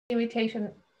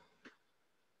Invitation.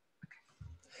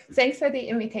 Thanks for the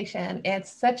invitation.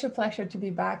 It's such a pleasure to be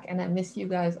back, and I miss you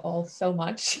guys all so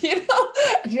much.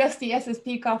 Just the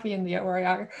SSP coffee in the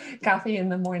or coffee in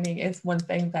the morning is one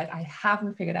thing that I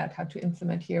haven't figured out how to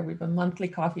implement here. We have a monthly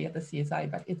coffee at the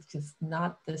CSI, but it's just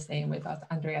not the same without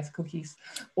Andreas cookies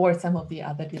or some of the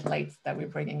other delights that we're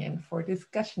bringing in for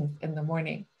discussions in the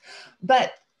morning.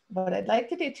 But what I'd like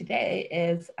to do today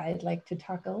is I'd like to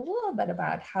talk a little bit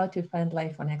about how to find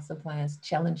life on exoplanets,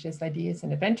 challenges, ideas,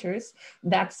 and adventures.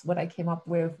 That's what I came up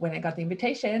with when I got the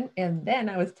invitation. And then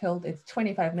I was told it's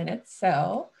 25 minutes.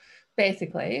 So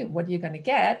basically what you're going to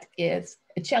get is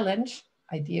a challenge,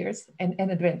 ideas, and an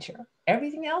adventure.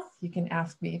 Everything else you can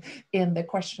ask me in the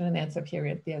question and answer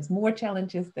period. There's more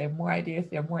challenges, there are more ideas,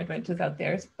 there are more adventures out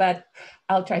there, but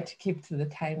I'll try to keep to the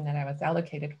time that I was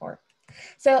allocated for.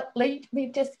 So let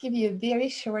me just give you a very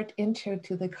short intro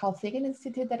to the Kaltenegger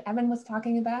Institute that Evan was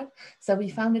talking about. So we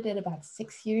founded it about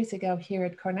 6 years ago here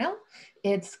at Cornell.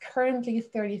 It's currently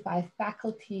 35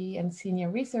 faculty and senior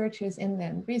researchers, and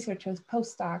then researchers,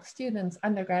 postdocs, students,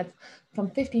 undergrads from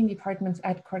 15 departments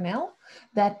at Cornell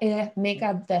that make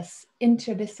up this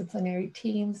interdisciplinary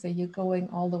team. So you're going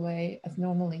all the way as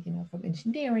normally, from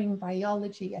engineering,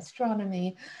 biology,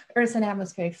 astronomy, earth and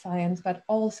atmospheric science, but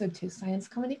also to science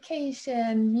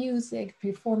communication, music,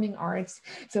 performing arts.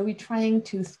 So we're trying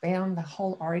to span the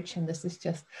whole arch. And this is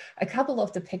just a couple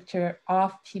of the picture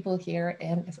of people here.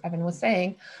 And as Evan was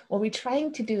saying, what we're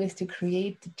trying to do is to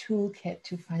create the toolkit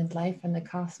to find life in the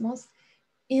cosmos,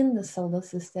 in the solar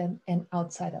system, and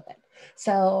outside of it.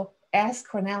 So as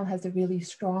Cornell has a really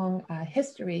strong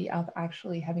history of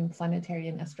actually having planetary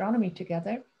and astronomy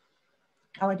together,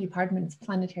 our department is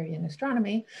planetary and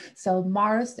astronomy. So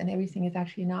Mars and everything is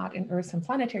actually not in Earth and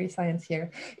planetary science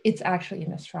here. It's actually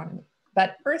in astronomy.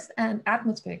 But Earth and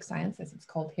atmospheric science, as it's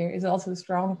called here, is also a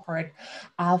strong part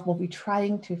of what we're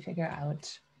trying to figure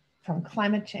out, from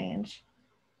climate change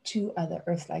to other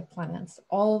Earth-like planets.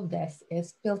 All of this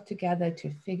is built together to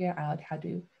figure out how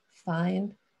to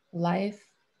find life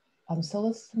on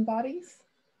solar system bodies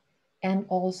and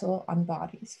also on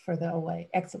bodies further away,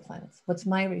 exoplanets. What's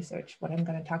my research, what I'm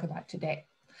going to talk about today.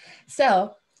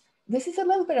 So this is a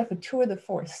little bit of a tour de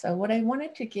force. So what I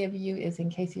wanted to give you is, in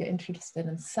case you're interested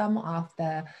in some of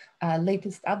the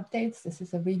latest updates, this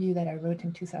is a review that I wrote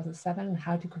in 2007 on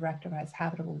how to characterize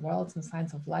habitable worlds and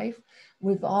signs of life,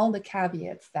 with all the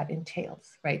caveats that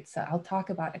entails, right? So I'll talk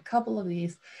about a couple of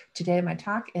these today in my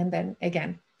talk, and then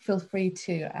again, feel free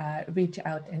to reach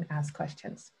out and ask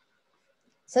questions.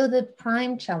 So the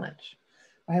prime challenge,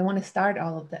 where I want to start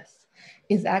all of this,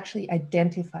 is actually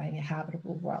identifying a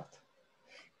habitable world.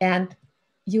 And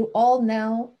you all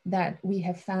know that we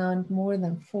have found more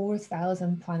than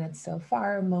 4,000 planets so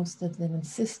far, most of them in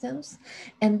systems.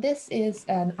 And this is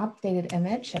an updated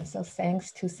image. And so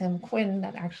thanks to Sam Quinn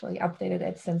that actually updated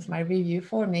it since my review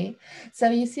for me.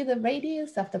 So you see the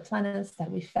radius of the planets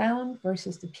that we found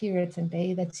versus the periods in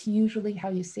day. That's usually how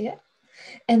you see it.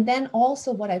 And then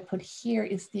also what I put here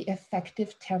is the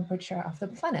effective temperature of the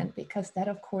planet, because that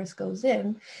of course goes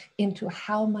into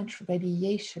how much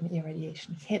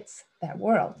irradiation hits that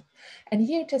world. And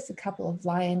here just a couple of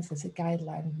lines as a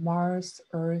guideline: Mars,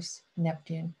 Earth,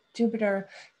 Neptune, Jupiter.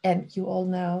 And you all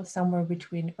know somewhere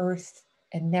between Earth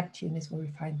and Neptune is where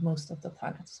we find most of the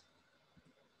planets.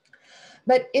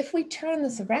 But if we turn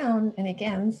this around, and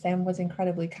again, Sam was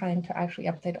incredibly kind to actually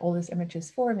update all these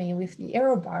images for me with the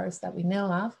arrow bars that we know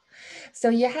of. So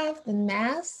you have the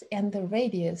mass and the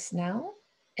radius now,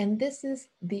 and this is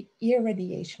the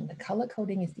irradiation. The color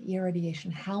coding is the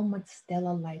irradiation, how much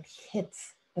stellar light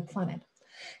hits the planet.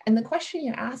 And the question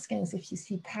you're asking is if you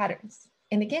see patterns.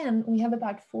 And again, we have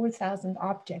about 4,000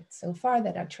 objects so far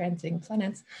that are transiting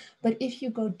planets. But if you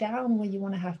go down where you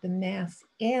want to have the mass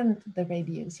and the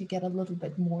radius, you get a little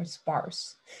bit more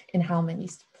sparse in how many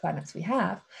planets we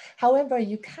have. However,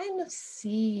 you kind of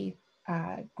see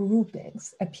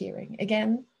groupings appearing.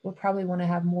 Again, we'll probably want to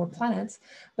have more planets,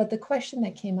 but the question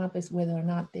that came up is whether or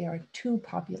not there are two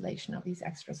populations of these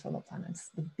extrasolar planets,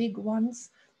 the big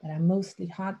ones that are mostly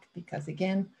hot, because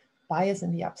again, bias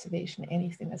in the observation,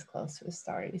 anything that's close to a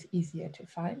star is easier to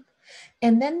find.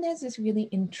 And then there's this really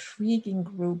intriguing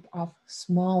group of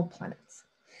small planets.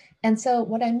 And so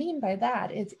what I mean by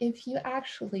that is if you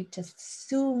actually just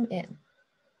zoom in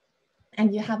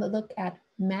and you have a look at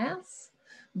mass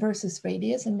versus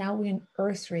radius, and now we're in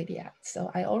Earth radii.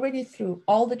 So I already threw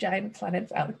all the giant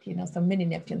planets out, some mini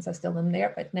Neptunes are still in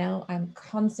there, but now I'm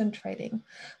concentrating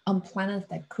on planets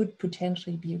that could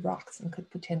potentially be rocks and could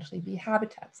potentially be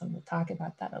habitats, and we'll talk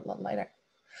about that a little later.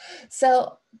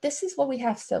 So this is what we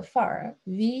have so far.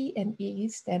 V and E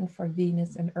stand for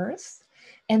Venus and Earth.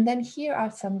 And then here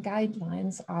are some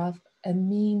guidelines of a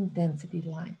mean density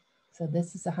line. So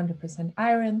this is 100%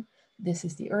 iron. This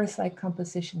is the Earth-like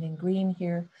composition in green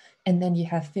here. And then you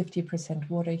have 50%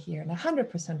 water here and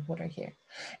 100% water here.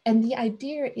 And the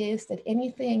idea is that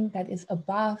anything that is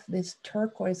above this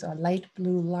turquoise or light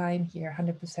blue line here,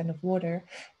 100% of water,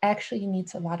 actually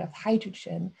needs a lot of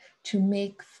hydrogen to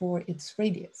make for its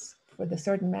radius. For the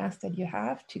certain mass that you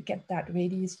have, to get that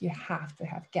radius, you have to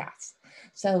have gas.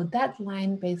 So that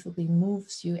line basically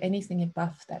moves you. Anything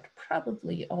above that,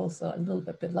 probably also a little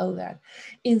bit below that,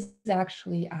 is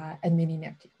actually a mini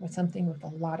Neptune, or something with a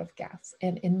lot of gas.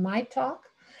 And in my talk,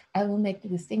 I will make the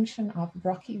distinction of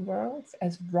rocky worlds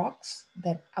as rocks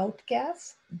that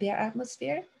outgas their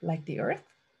atmosphere, like the Earth,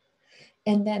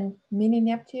 and then mini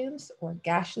Neptunes, or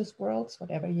gaseous worlds,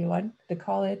 whatever you want to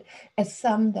call it, as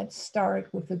some that start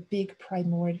with a big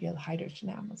primordial hydrogen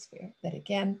atmosphere that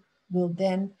again will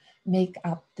then make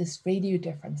up this radio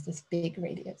difference, this big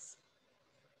radius.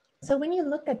 So when you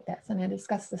look at this, and I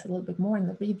discussed this a little bit more in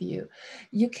the review,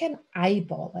 you can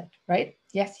eyeball it, right?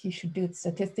 Yes, you should do it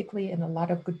statistically, and a lot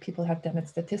of good people have done it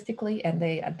statistically, and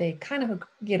they kind of,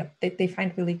 you know, they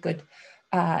find really good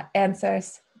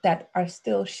answers that are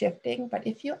still shifting. But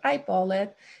if you eyeball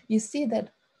it, you see that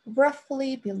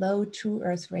roughly below 2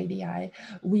 Earth radii,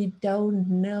 we don't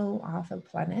know of a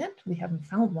planet, we haven't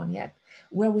found one yet,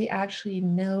 where we actually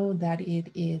know that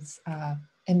it is a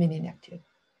mini Neptune,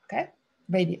 okay,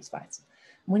 radius-wise.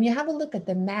 When you have a look at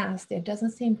the mass, there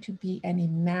doesn't seem to be any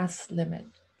mass limit,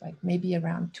 like maybe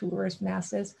around 2 Earth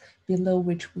masses, below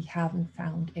which we haven't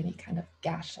found any kind of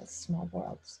gaseous small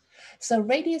worlds. So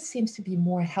radius seems to be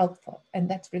more helpful, and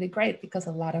that's really great because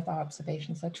a lot of our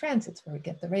observations are transits where we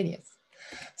get the radius.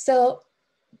 So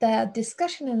the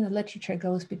discussion in the literature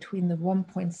goes between the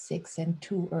 1.6 and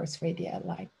 2 Earth radii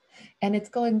line. And it's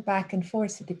going back and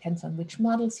forth. It depends on which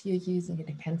models you're using. It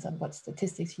depends on what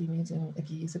statistics you're using,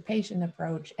 if you use a Bayesian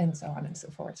approach, and so on and so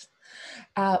forth.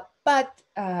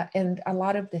 And a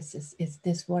lot of this is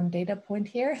this one data point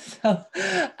here. So,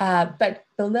 but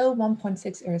below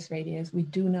 1.6 Earth radius, we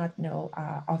do not know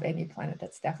of any planet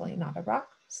that's definitely not a rock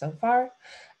so far.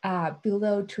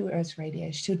 Below 2 Earth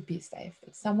radii should be safe.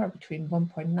 It's somewhere between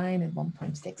 1.9 and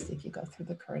 1.6 if you go through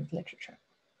the current literature.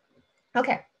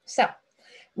 Okay, so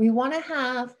we want to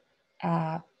have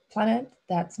a planet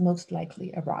that's most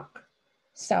likely a rock.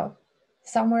 So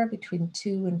somewhere between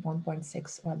 2 and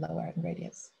 1.6 or lower in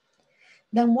radius.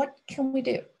 Then what can we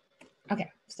do? Okay,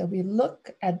 so we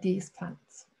look at these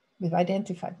planets. We've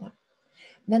identified them.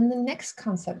 Then the next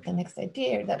concept, the next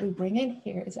idea that we bring in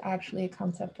here is actually a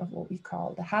concept of what we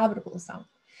call the habitable zone.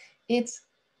 It's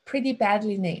pretty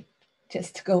badly named,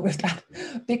 just to go with that,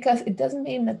 because it doesn't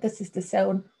mean that this is the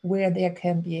zone where there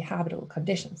can be habitable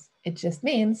conditions. It just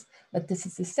means that this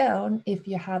is the zone if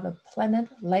you have a planet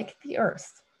like the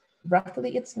Earth,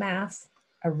 roughly its mass,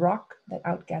 a rock that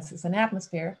outgasses an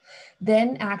atmosphere,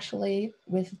 then actually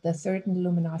with the certain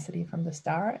luminosity from the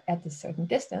star at a certain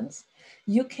distance,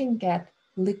 you can get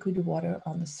liquid water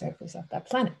on the surface of that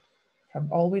planet, from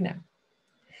all we know.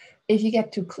 If you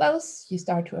get too close, you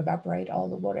start to evaporate all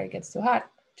the water, it gets too hot.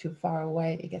 Too far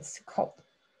away, it gets too cold.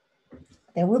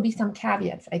 There will be some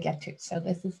caveats I get to. So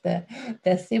this is the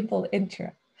simple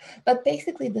intro. But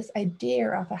basically this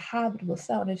idea of a habitable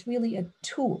zone is really a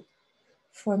tool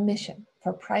for mission,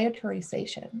 for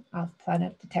prioritization of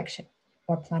planet detection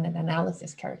or planet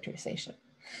analysis characterization.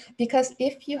 Because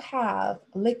if you have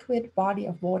a liquid body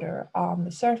of water on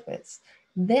the surface,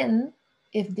 then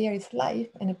if there is life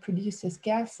and it produces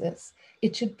gases,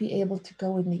 it should be able to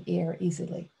go in the air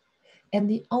easily. And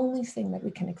the only thing that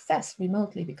we can access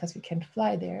remotely, because we can't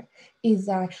fly there, is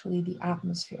actually the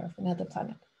atmosphere of another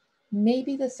planet.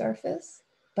 Maybe the surface,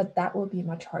 but that will be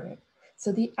much harder.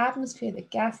 So the atmosphere, the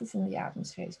gases in the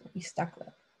atmosphere is what we're stuck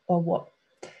with, or what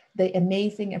the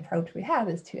amazing approach we have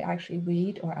is to actually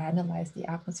read or analyze the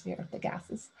atmosphere of the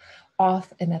gases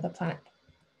of another planet.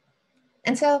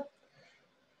 And so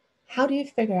how do you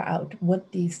figure out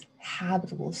what these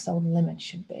habitable zone limits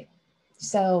should be?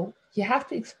 So you have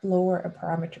to explore a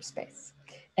parameter space.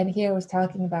 And here I was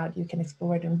talking about you can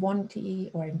explore it in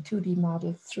 1D or in 2D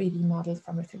models, 3D models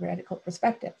from a theoretical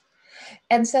perspective.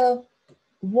 And so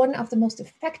one of the most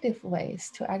effective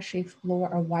ways to actually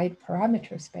explore a wide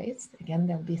parameter space, again,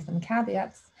 there'll be some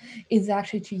caveats, is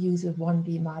actually to use a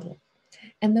 1D model.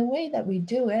 And the way that we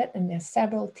do it, and there's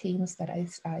several teams that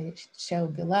I show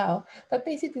below, but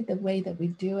basically the way that we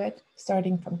do it,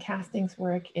 starting from Casting's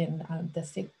work in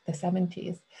the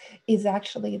 70s, is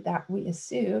actually that we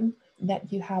assume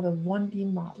that you have a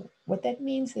 1D model. What that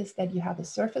means is that you have the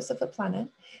surface of a planet,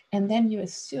 and then you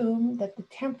assume that the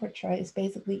temperature is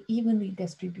basically evenly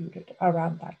distributed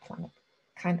around that planet,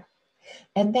 kind of.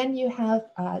 And then you have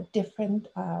different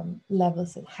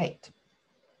levels in height.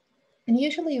 And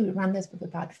usually we run this with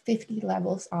about 50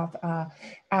 levels of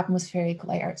atmospheric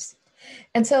layers.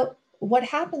 And so what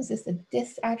happens is that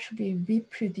this actually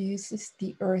reproduces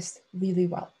the Earth really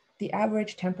well. The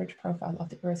average temperature profile of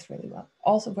the Earth really well.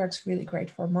 Also works really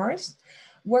great for Mars.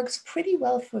 Works pretty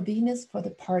well for Venus for the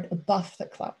part above the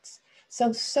clouds.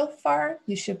 So far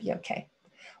you should be okay.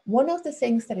 One of the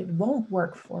things that it won't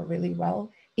work for really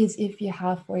well is if you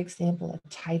have, for example, a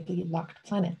tightly locked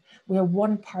planet, where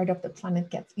one part of the planet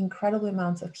gets incredible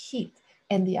amounts of heat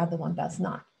and the other one does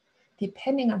not.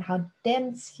 Depending on how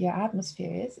dense your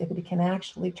atmosphere is, if it can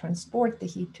actually transport the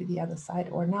heat to the other side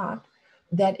or not,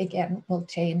 that again will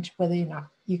change whether or not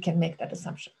you can make that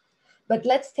assumption. But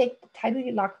let's take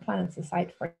tightly locked planets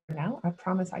aside for now. I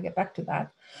promise I'll get back to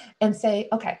that. And say,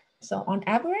 okay, so on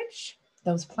average,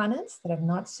 those planets that are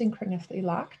not synchronously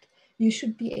locked, you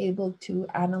should be able to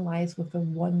analyze with a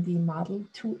 1D model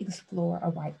to explore a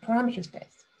wide parameter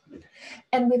space.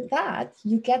 And with that,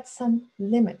 you get some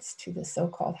limits to the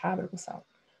so-called habitable zone.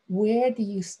 Where do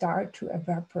you start to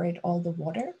evaporate all the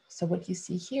water? So what you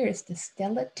see here is the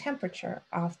stellar temperature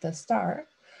of the star,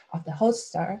 of the host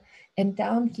star, and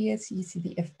down here so you see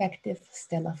the effective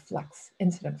stellar flux,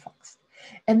 incident flux.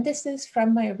 And this is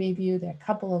from my review. There are a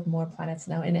couple of more planets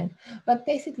now in it, but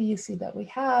basically you see that we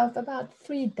have about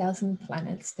 36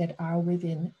 planets that are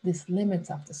within this limits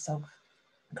of the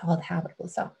so-called habitable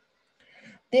zone.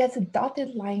 There's a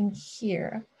dotted line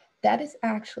here. That is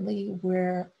actually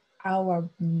where our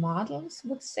models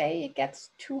would say it gets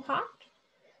too hot.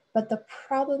 But the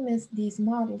problem is these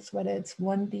models, whether it's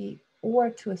 1D or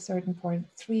to a certain point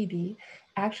 3D,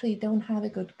 actually don't have a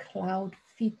good cloud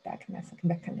feedback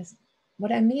mechanism.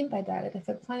 What I mean by that is if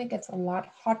a planet gets a lot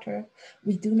hotter,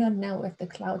 we do not know if the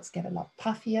clouds get a lot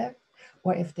puffier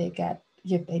or if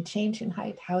they change in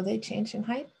height, how they change in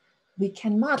height. We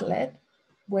can model it.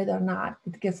 Whether or not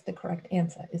it gives the correct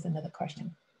answer is another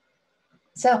question.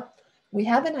 So we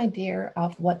have an idea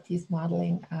of what these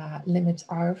modeling limits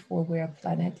are for where a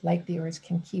planet like the Earth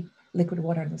can keep liquid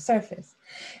water on the surface.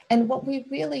 And what we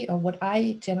really, or what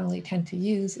I generally tend to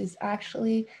use is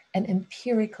actually an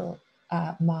empirical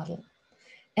model.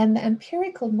 And the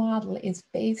empirical model is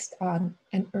based on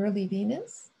an early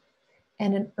Venus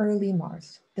and an early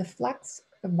Mars. The flux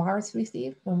Mars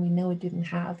received when we know it didn't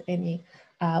have any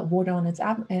water on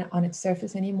its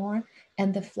surface anymore,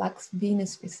 and the flux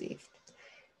Venus received.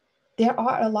 There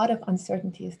are a lot of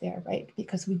uncertainties there, right?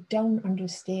 Because we don't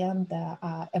understand the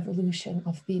evolution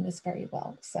of Venus very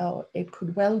well. So it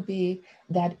could well be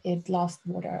that it lost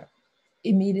water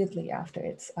immediately after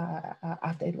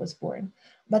it was born.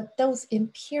 But those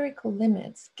empirical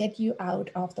limits get you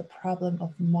out of the problem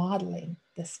of modeling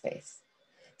the space.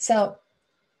 So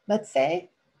let's say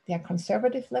there are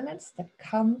conservative limits that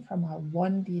come from our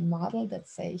 1D model that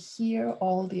say here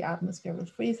all the atmosphere will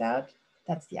freeze out,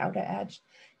 that's the outer edge,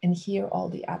 and here all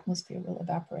the atmosphere will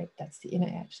evaporate, that's the inner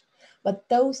edge. But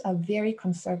those are very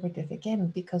conservative again,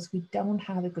 because we don't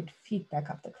have a good feedback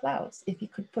of the clouds. If you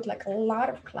could put like a lot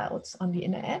of clouds on the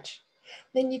inner edge,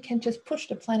 then you can just push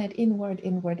the planet inward,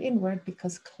 inward, inward,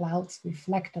 because clouds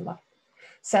reflect a lot.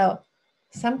 So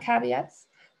some caveats,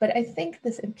 but I think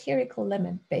this empirical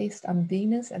limit based on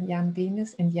Venus and young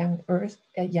Venus and young Earth,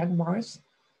 young Mars,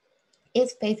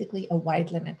 is basically a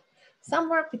wide limit.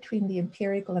 Somewhere between the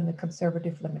empirical and the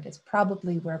conservative limit is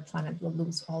probably where a planet will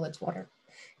lose all its water.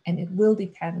 And it will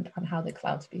depend on how the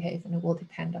clouds behave, and it will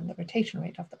depend on the rotation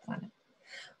rate of the planet.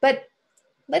 But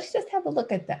let's just have a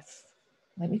look at this.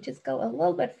 Let me just go a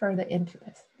little bit further into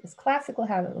this. This classical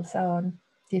habitable zone,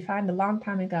 defined a long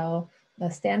time ago. The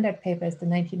standard paper is the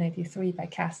 1993 by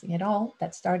Casting et al.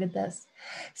 That started this.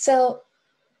 So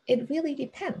it really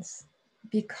depends,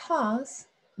 because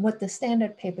what the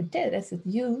standard paper did is it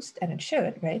used, and it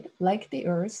should, right, like the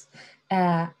Earth,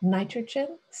 nitrogen,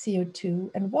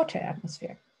 CO2, and water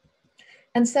atmosphere.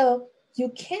 And so you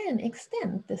can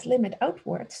extend this limit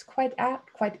outwards quite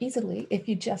easily if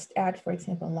you just add, for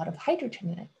example, a lot of hydrogen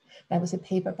in it. That was a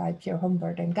paper by Pierre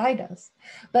Humbert and Gaidas.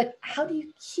 But how do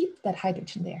you keep that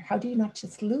hydrogen there? How do you not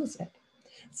just lose it?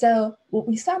 So what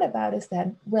we thought about is that,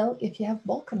 well, if you have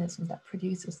volcanism that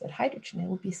produces that hydrogen, it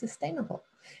will be sustainable.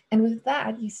 And with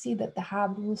that, you see that the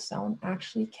habitable zone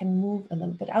actually can move a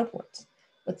little bit outwards.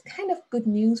 What's kind of good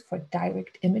news for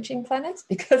direct imaging planets,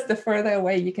 because the further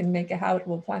away you can make a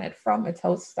habitable planet from its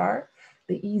host star,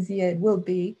 the easier it will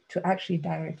be to actually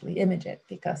directly image it,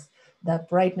 because the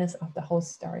brightness of the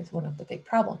host star is one of the big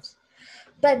problems.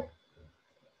 But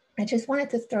I just wanted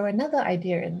to throw another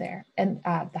idea in there. And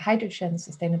the hydrogen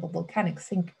sustainable volcanics,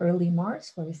 think early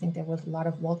Mars, where we think there was a lot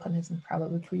of volcanism,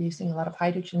 probably producing a lot of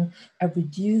hydrogen, a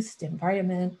reduced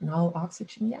environment, no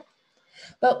oxygen yet.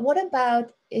 But what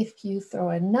about if you throw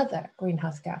another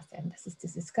greenhouse gas in? This is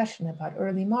this discussion about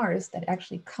early Mars that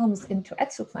actually comes into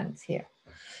exoplanets here.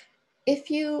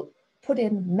 If you put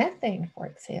in methane, for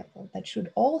example, that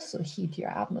should also heat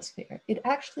your atmosphere, it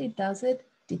actually does it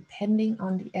depending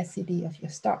on the SED of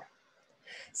your star.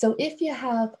 So if you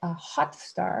have a hot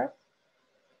star,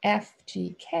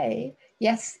 FGK,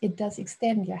 yes, it does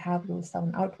extend your habitable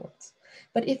zone outwards.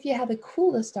 But if you have a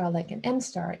cooler star like an M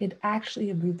star, it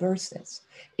actually reverses.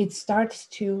 It starts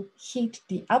to heat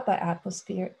the upper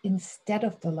atmosphere instead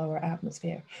of the lower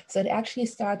atmosphere. So it actually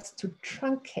starts to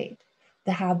truncate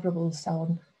the habitable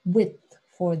zone width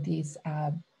for these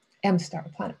M star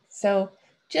planets. So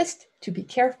just to be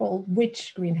careful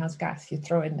which greenhouse gas you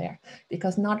throw in there,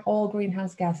 because not all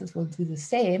greenhouse gases will do the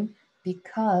same,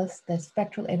 because the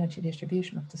spectral energy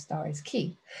distribution of the star is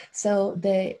key. So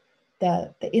the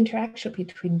interaction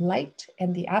between light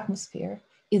and the atmosphere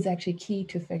is actually key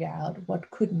to figure out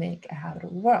what could make a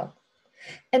habitable world.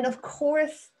 And of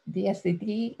course, the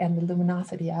SED and the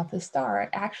luminosity of the star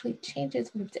actually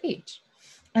changes with its age.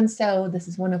 And so this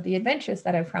is one of the adventures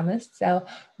that I promised. So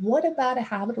what about a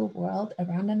habitable world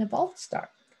around an evolved star?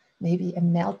 Maybe a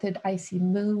melted icy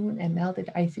moon and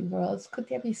melted icy worlds. Could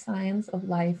there be signs of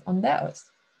life on those?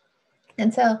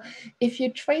 And so if you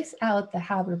trace out the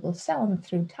habitable zone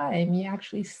through time, you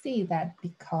actually see that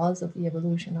because of the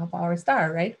evolution of our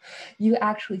star, right, you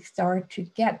actually start to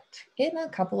get in a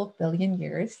couple of billion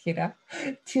years, you know,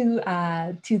 to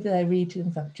the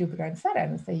regions of Jupiter and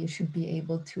Saturn. So you should be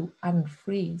able to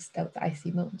unfreeze those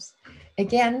icy moons.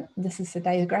 Again, this is a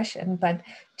digression, but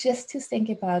just to think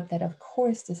about that, of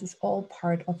course, this is all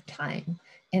part of time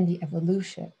and the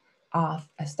evolution of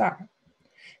a star.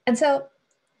 And so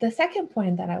the second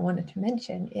point that I wanted to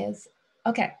mention is,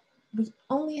 okay, we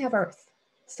only have Earth.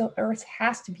 So Earth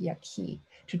has to be a key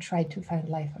to try to find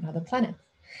life on other planets.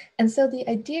 And so the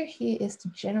idea here is to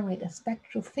generate a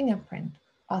spectral fingerprint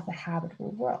of a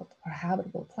habitable world or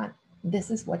habitable planet. This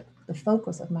is what the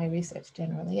focus of my research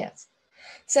generally is.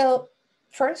 So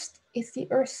first, is the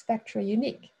Earth spectra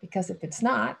unique? Because if it's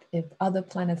not, if other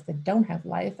planets that don't have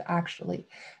life actually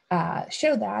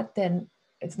show that, then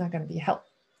it's not going to be helpful.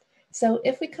 So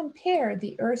if we compare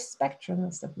the Earth spectrum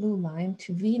as the blue line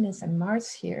to Venus and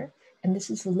Mars here, and this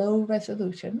is low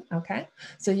resolution, okay?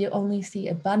 So you only see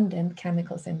abundant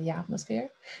chemicals in the atmosphere.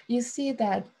 You see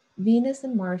that Venus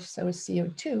and Mars show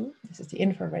CO2. This is the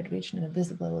infrared region, and the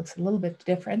visible looks a little bit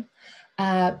different.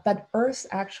 But Earth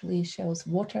actually shows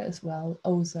water as well,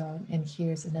 ozone, and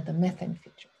here's another methane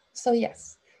feature. So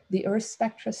yes, the Earth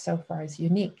spectra so far is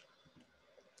unique.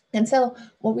 And so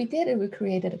what we did is we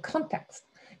created a context.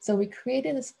 So we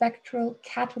created a spectral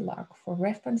catalog for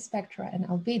reference spectra and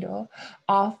albedo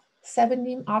of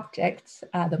 17 objects,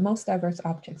 the most diverse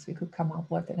objects we could come up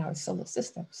with in our solar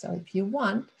system. So if you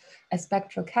want a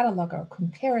spectral catalog or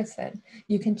comparison,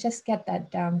 you can just get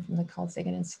that down from the Carl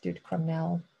Sagan Institute,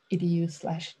 Cornell,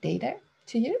 edu/data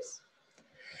to use.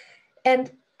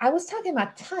 And I was talking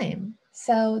about time.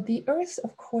 So the Earth,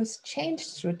 of course,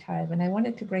 changed through time. And I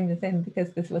wanted to bring this in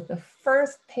because this was the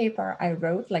first paper I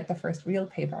wrote, like the first real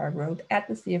paper I wrote at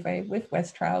the CFA with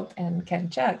Wes Traub and Ken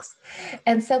Chucks.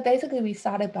 And so basically we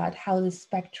thought about how the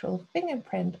spectral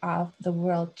fingerprint of the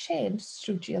world changed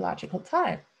through geological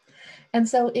time. And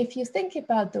so if you think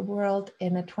about the world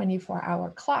in a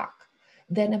 24-hour clock,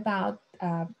 then about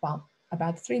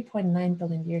 3.9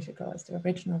 billion years ago is the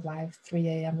original life, 3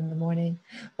 a.m. in the morning,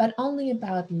 but only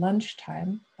about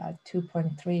lunchtime, about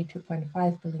 2.3,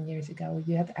 2.5 billion years ago,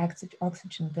 you have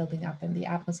oxygen building up in the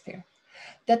atmosphere.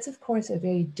 That's, of course, a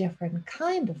very different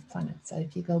kind of planet. So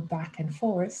if you go back and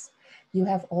forth, you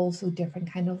have also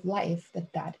different kind of life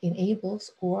that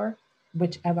enables, or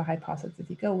whichever hypothesis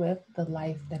you go with, the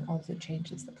life then also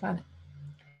changes the planet.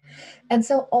 And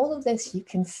so all of this you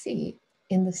can see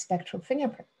in the spectral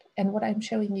fingerprint. And what I'm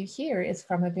showing you here is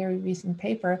from a very recent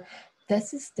paper.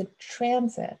 This is the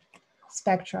transit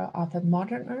spectra of a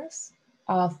modern Earth,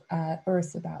 of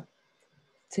Earth about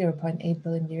 0.8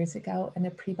 billion years ago, and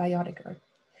a prebiotic Earth.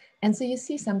 And so you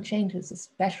see some changes,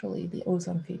 especially the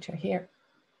ozone feature here.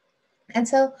 And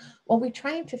so what we're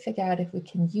trying to figure out if we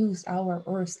can use our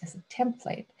Earth as a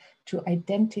template to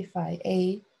identify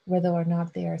whether or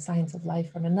not there are signs of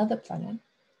life on another planet,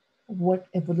 what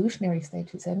evolutionary stage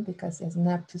it's in, because there's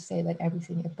enough to say that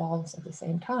everything evolves at the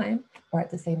same time or at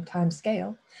the same time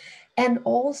scale. And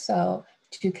also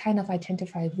to kind of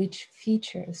identify which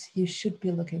features you should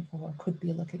be looking for or could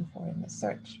be looking for in the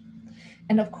search.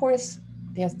 And of course,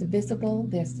 there's the visible,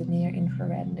 there's the near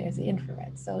infrared, and there's the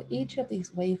infrared. So each of these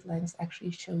wavelengths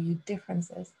actually show you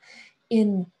differences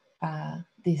in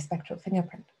the spectral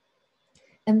fingerprint.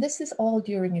 And this is all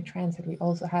during a transit. We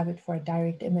also have it for a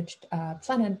direct imaged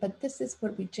planet, but this is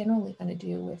what we generally going to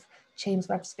do with James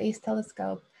Webb Space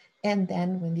Telescope, and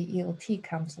then when the ELT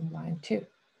comes online too.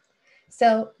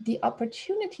 So the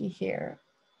opportunity here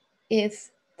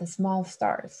is the small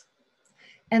stars.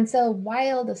 And so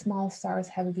while the small stars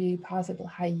have a very possible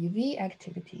high UV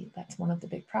activity, that's one of the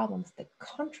big problems, the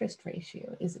contrast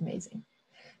ratio is amazing.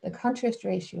 The contrast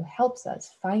ratio helps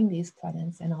us find these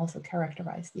planets and also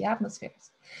characterize the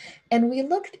atmospheres. And we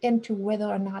looked into whether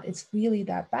or not it's really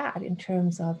that bad in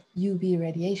terms of UV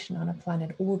radiation on a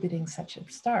planet orbiting such a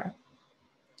star.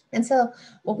 And so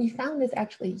what we found is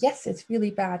actually, yes, it's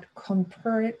really bad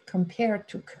compared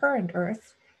to current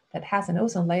Earth that has an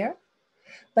ozone layer,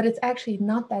 but it's actually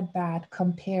not that bad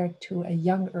compared to a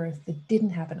young Earth that didn't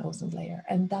have an ozone layer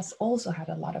and thus also had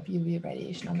a lot of UV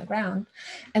radiation on the ground.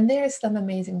 And there's some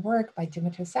amazing work by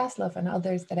Dimitar Saslov and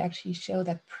others that actually show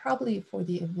that probably for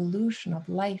the evolution of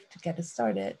life to get it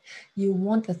started, you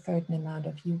want a certain amount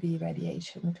of UV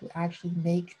radiation to actually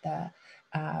make the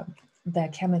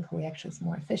chemical reactions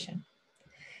more efficient.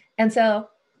 And so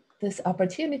this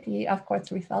opportunity, of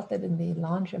course, resulted in the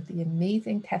launch of the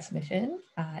amazing TESS mission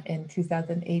in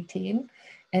 2018.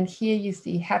 And here you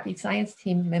see happy science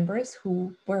team members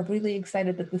who were really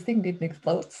excited that the thing didn't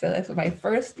explode. So that's my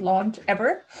first launch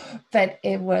ever, but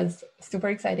it was super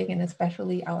exciting. And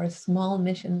especially our small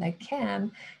mission that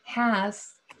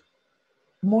has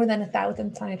more than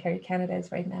 1,000 planetary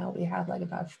candidates right now. We have like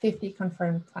about 50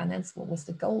 confirmed planets, what was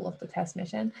the goal of the TESS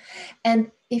mission. And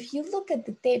if you look at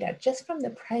the data, just from the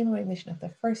primary mission of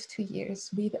the first 2 years,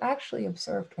 we've actually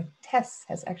observed, or TESS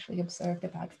has actually observed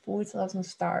about 4,000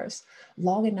 stars,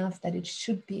 long enough that it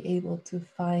should be able to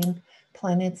find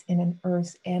planets in an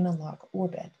Earth analog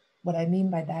orbit. What I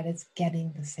mean by that is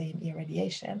getting the same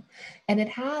irradiation. And it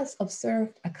has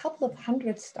observed a couple of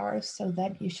hundred stars so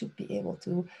that you should be able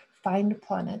to find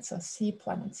planets or see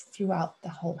planets throughout the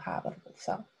whole habitable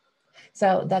zone.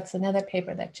 So that's another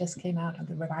paper that just came out on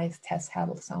the revised TESS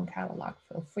Habitable Zone catalog.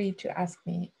 Feel free to ask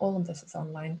me. All of this is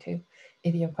online too,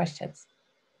 if you have questions.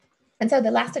 And so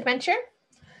the last adventure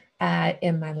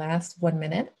in my last 1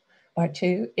 minute or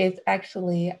two is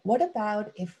actually, what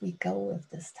about if we go with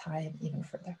this time even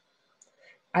further?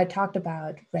 I talked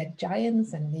about red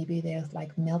giants and maybe there's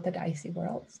like melted icy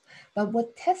worlds. But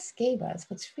what TESS gave us,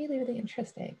 what's really, really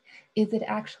interesting, is it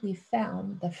actually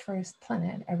found the first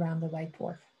planet around the white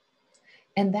dwarf.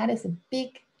 And that is a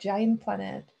big giant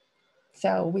planet.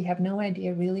 So we have no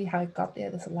idea really how it got there.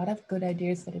 There's a lot of good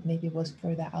ideas that it maybe was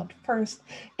further out first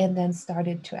and then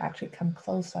started to actually come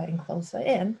closer and closer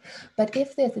in. But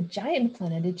if there's a giant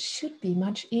planet, it should be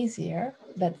much easier,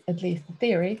 that's at least the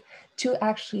theory, to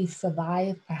actually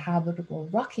survive a habitable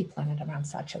rocky planet around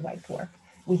such a white dwarf.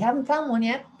 We haven't found one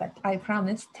yet, but I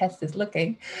promise TESS is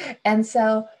looking. And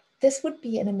so this would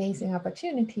be an amazing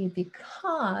opportunity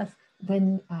because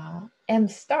when M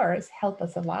stars help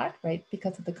us a lot, right?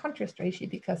 Because of the contrast ratio,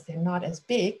 because they're not as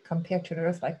big compared to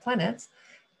Earth-like planets,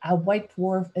 a white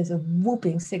dwarf is a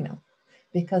whooping signal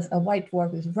because a white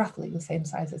dwarf is roughly the same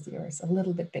size as the Earth, a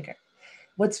little bit bigger.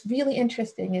 What's really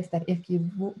interesting is that if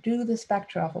you do the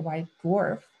spectra of a white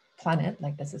dwarf planet,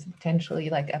 like this is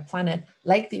potentially like a planet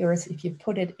like the Earth, if you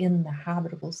put it in the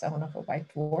habitable zone of a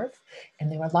white dwarf,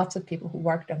 and there were lots of people who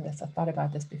worked on this, I thought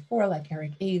about this before, like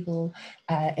Eric Egel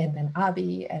and then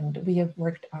Avi, and we have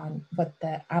worked on what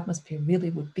the atmosphere really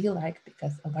would be like,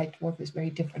 because a white dwarf is very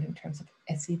different in terms of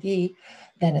SED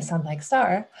than a sun-like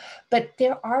star. But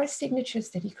there are signatures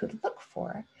that you could look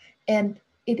for. And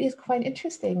it is quite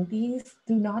interesting. These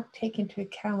do not take into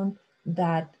account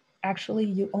that actually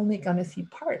you're only going to see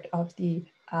part of the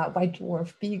white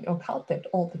dwarf being occulted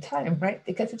all the time, right?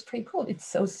 Because it's pretty cool. It's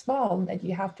so small that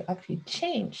you have to actually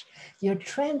change your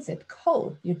transit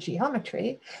code, your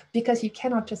geometry, because you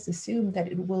cannot just assume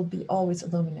that it will be always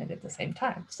illuminated at the same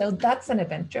time. So that's an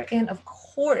adventure. And of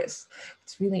course,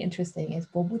 what's really interesting is,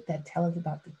 what would that tell us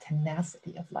about the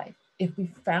tenacity of life? If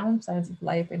we found signs of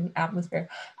life in the atmosphere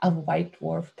of a white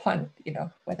dwarf planet, you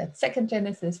know, whether it's second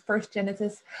genesis, first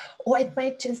genesis, or it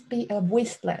might just be a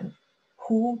wasteland,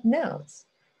 who knows?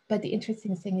 But the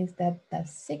interesting thing is that the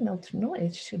signal to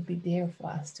noise should be there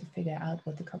for us to figure out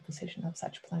what the composition of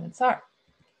such planets are.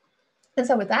 And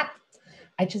so with that,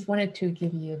 I just wanted to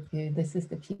give you a view. This is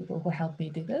the people who helped me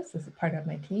do this. This is part of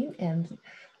my team. And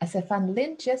Stefan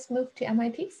Lind just moved to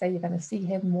MIT, so you're going to see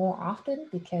him more often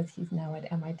because he's now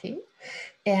at MIT.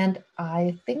 And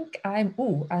I think I'm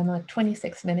at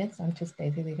 26 minutes. I'm just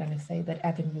basically going to say that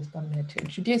Evan used 1 minute to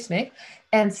introduce me.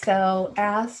 And so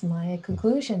as my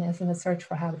conclusion is, in the search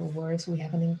for habitable worlds, we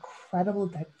have an incredible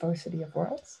diversity of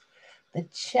worlds. The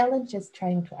challenge is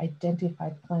trying to identify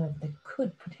planets that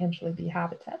could potentially be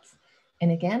habitats.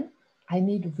 And again, I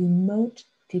need remote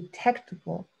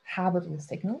detectable habitable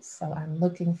signals. So I'm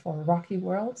looking for rocky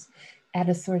worlds at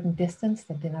a certain distance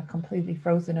that they're not completely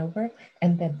frozen over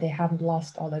and that they haven't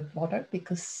lost all that water,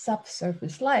 because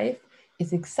subsurface life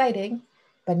is exciting,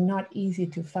 but not easy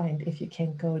to find if you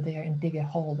can't go there and dig a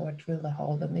hole or drill a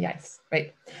hole in the ice,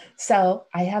 right? So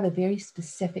I have a very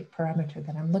specific parameter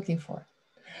that I'm looking for.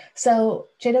 So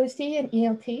JWST and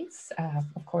ELTs,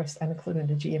 of course, I'm including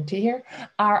the GMT here,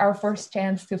 are our first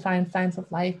chance to find signs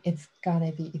of life. It's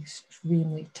gonna be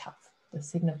extremely tough. The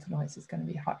signal to noise is gonna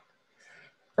be hard.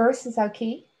 Earth is our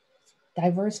key,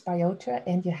 diverse biota,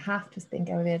 and you have to think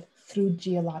of it through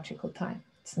geological time.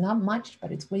 It's not much,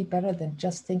 but it's way better than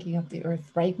just thinking of the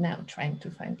Earth right now, trying to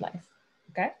find life,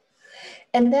 okay?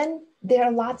 And then there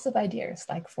are lots of ideas,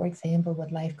 like, for example,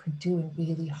 what life could do in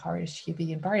really harsh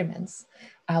UV environments.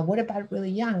 What about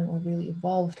really young or really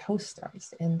evolved host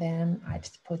stars? And then I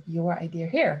just put your idea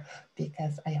here,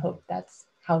 because I hope that's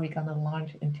how we're going to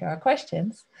launch into our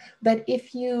questions. But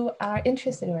if you are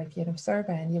interested, or if you're an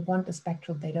observer and you want a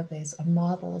spectral database of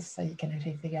models so you can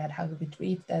actually figure out how to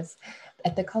retrieve this,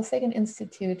 at the Carl Sagan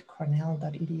Institute,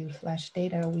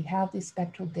 cornell.edu/data, we have these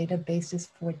spectral databases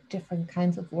for different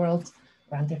kinds of worlds,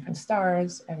 around different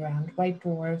stars, around white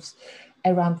dwarfs,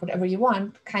 around whatever you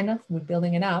want, kind of, we're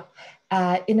building it up,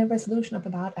 in a resolution of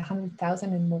about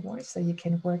 100,000 and more. So you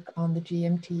can work on the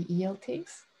GMT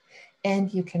ELTs,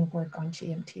 and you can work on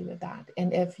GMT with that.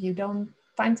 And if you don't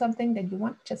find something that you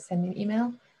want, just send me an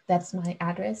email. That's my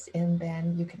address. And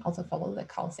then you can also follow the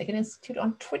Carl Sagan Institute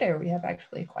on Twitter. We have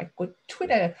actually a quite good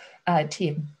Twitter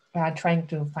team trying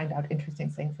to find out interesting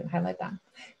things and highlight them.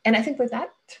 And I think with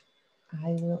that,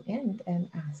 I will end and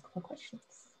ask for questions.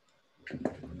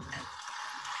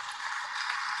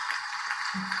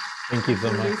 Thank you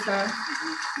so much. Lisa.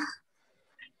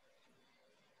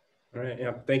 All right,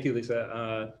 yeah, thank you,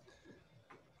 Lisa.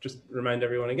 Just remind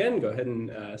everyone again, go ahead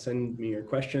and send me your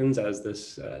questions as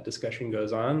this discussion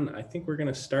goes on. I think we're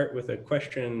gonna start with a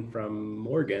question from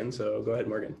Morgan, so go ahead,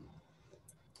 Morgan.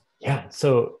 Yeah,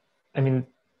 so, I mean,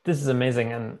 this is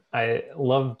amazing, and I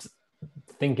loved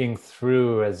thinking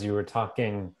through, as you were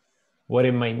talking, what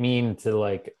it might mean to,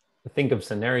 like, think of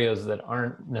scenarios that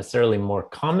aren't necessarily more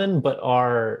common, but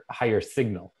are higher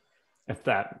signal, if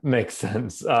that makes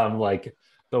sense, like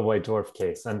the white dwarf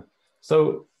case. And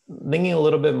so thinking a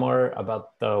little bit more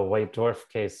about the white dwarf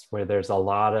case, where there's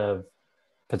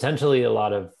potentially a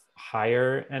lot of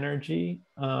higher energy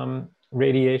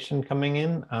radiation coming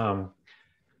in.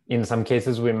 In some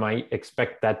cases, we might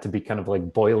expect that to be kind of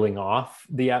like boiling off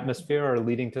the atmosphere or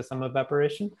leading to some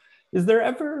evaporation. Is there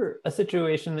ever a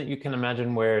situation that you can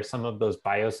imagine where some of those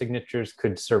biosignatures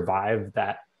could survive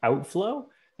that outflow?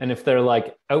 And if they're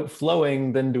like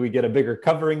outflowing, then do we get a bigger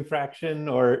covering fraction,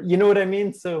 or you know what I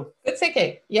mean? So it's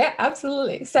okay. Yeah,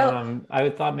 absolutely. So I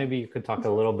thought maybe you could talk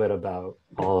a little bit about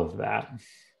all of that.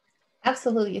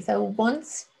 Absolutely. So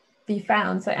once we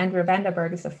found, so Andrew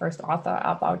Vanderberg is the first author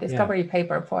of our discovery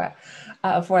paper for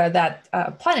that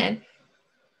planet,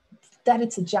 that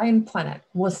it's a giant planet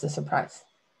was the surprise.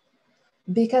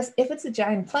 Because if it's a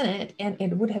giant planet, and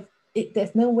it would have,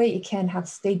 there's no way it can have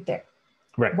stayed there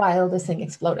while this thing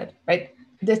exploded, right?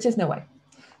 There's just no way.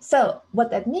 So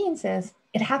what that means is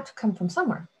it had to come from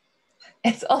somewhere.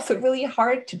 It's also really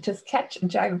hard to just catch a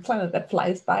giant planet that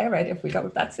flies by, right? If we go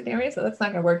with that scenario, so that's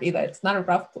not going to work either. It's not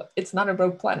a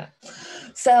rogue planet.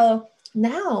 So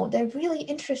now there's really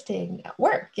interesting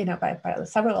work, you know, by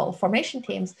several formation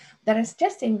teams that are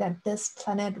suggesting that this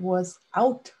planet was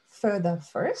out further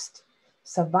first,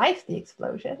 survived the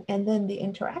explosion, and then the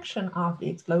interaction of the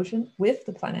explosion with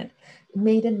the planet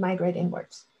made it migrate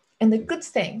inwards. And the good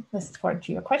thing, this is for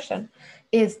to your question,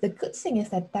 is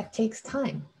that that takes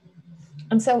time.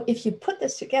 And so if you put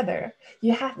this together,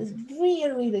 you have this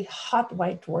really, really hot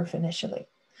white dwarf initially.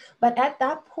 But at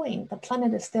that point, the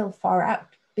planet is still far out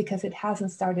because it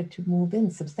hasn't started to move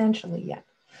in substantially yet.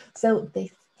 So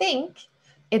they think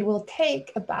it will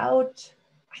take about,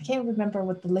 I can't remember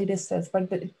what the latest says, but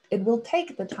it will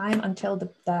take the time until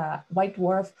the white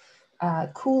dwarf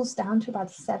cools down to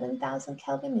about 7,000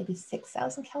 Kelvin, maybe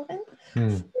 6,000 Kelvin, for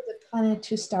the planet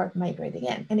to start migrating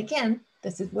in. And again,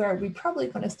 this is where we're probably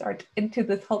going to start into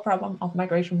this whole problem of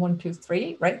migration 1, 2,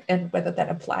 3, right? And whether that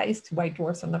applies to white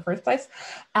dwarfs in the first place.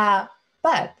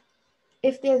 But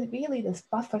if there's really this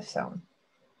buffer zone,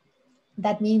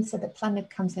 that means that the planet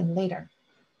comes in later.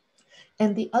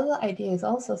 And the other idea is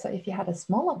also, so if you had a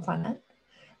smaller planet,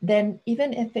 then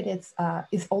even if it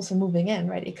is also moving in,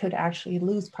 right, it could actually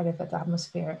lose part of its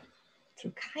atmosphere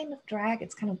through kind of drag.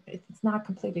 It's not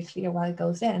completely clear why it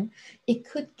goes in. It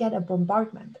could get a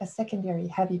bombardment, a secondary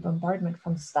heavy bombardment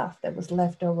from stuff that was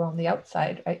left over on the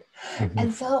outside, right? Mm-hmm.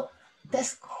 And so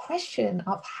this question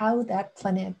of how that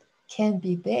planet can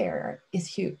be there is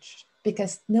huge,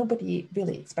 because nobody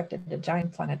really expected a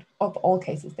giant planet of all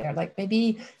cases there. Like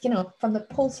maybe, from the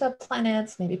pulsar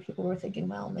planets, maybe people were thinking,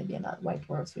 well, maybe in that white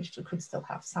dwarfs, we could still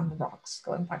have some rocks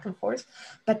going back and forth.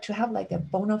 But to have like a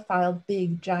bona fide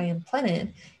big giant planet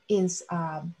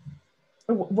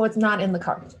was not in the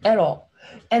cards at all.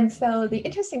 And so the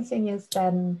interesting thing is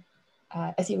then,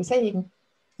 as you were saying,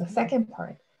 the second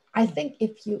part, I think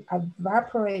if you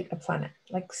evaporate a planet,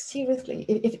 like seriously,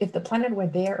 if the planet were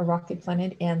there, a rocky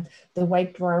planet, and the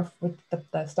white dwarf with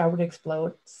the star would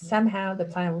explode, somehow the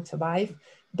planet would survive,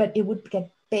 but it would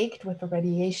get baked with a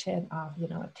radiation of,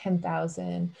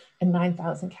 10,000 and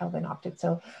 9,000 Kelvin optic.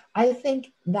 So I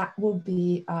think that will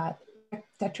be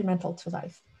detrimental to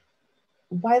life.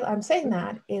 While I'm saying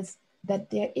that is that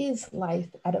there is life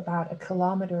at about 1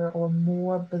 kilometer or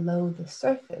more below the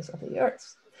surface of the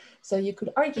Earth. So you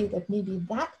could argue that maybe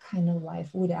that kind of life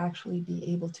would actually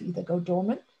be able to either go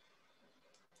dormant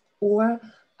or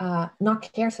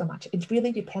not care so much. It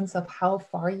really depends on how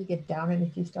far you get down, and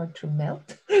if you start to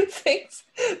melt things.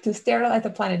 To sterilize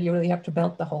the planet, you really have to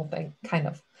melt the whole thing kind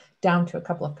of down to a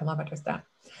couple of kilometers down.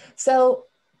 So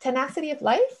tenacity of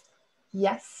life,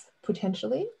 yes,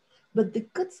 potentially. But the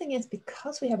good thing is,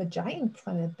 because we have a giant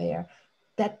planet there,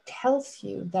 that tells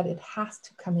you that it has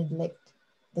to come in late,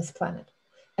 this planet.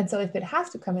 And so if it has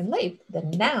to come in late, then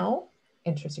now,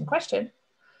 interesting question,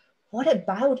 what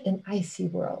about an icy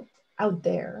world out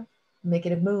there? Make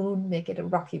it a moon, make it a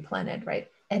rocky planet, right?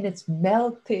 And it's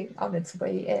melting on its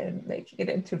way in, making it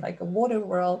into like a water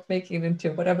world, making it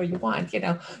into whatever you want,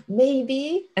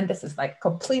 maybe, and this is like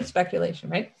complete speculation,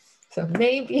 right? So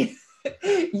maybe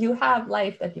you have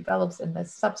life that develops in the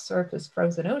subsurface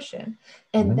frozen ocean,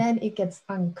 and then it gets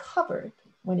uncovered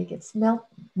when it gets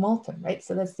molten, right?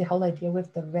 So that's the whole idea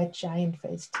with the red giant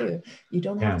phase too. You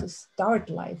don't have to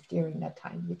start life during that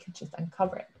time. You can just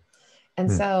uncover it.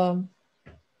 And so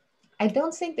I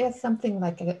don't think there's something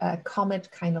like a comet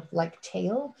kind of like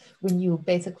tail when you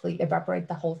basically evaporate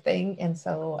the whole thing. And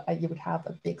so you would have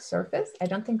a big surface. I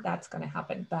don't think that's going to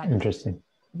happen, but interesting.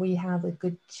 We have a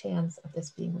good chance of this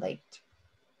being late.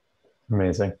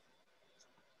 Amazing.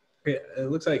 Okay, it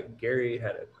looks like Gary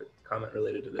had a quick comment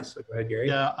related to this. So go ahead, Gary.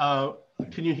 Yeah,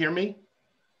 can you hear me?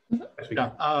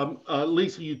 Yeah.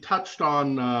 Lisa, you touched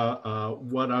on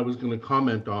what I was going to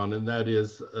comment on, and that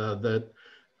is that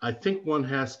I think one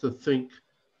has to think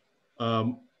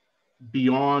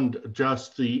beyond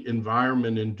just the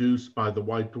environment induced by the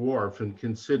white dwarf and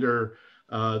consider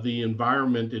the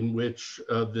environment in which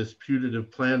this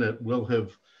putative planet will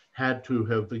have had to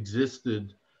have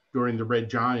existed during the red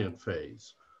giant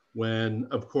phase, when,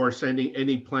 of course,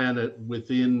 any planet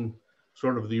within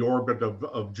sort of the orbit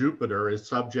of Jupiter is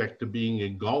subject to being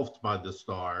engulfed by the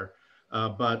star.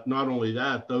 But not only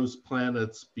that, those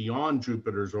planets beyond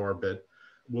Jupiter's orbit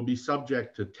will be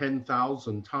subject to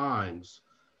 10,000 times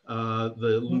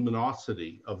the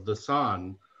luminosity of the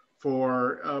sun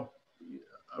for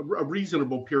a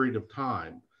reasonable period of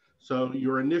time. So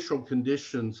your initial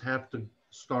conditions have to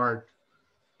start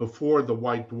before the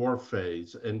white dwarf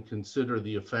phase and consider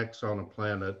the effects on a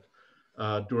planet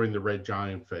during the red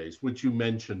giant phase, which you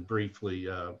mentioned briefly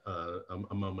a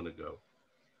moment ago.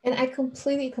 And I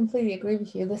completely agree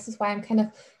with you. This is why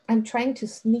I'm trying to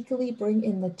sneakily bring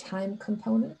in the time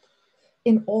component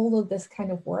in all of this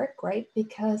kind of work, right?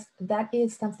 Because that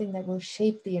is something that will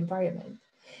shape the environment.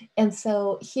 And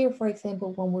so here, for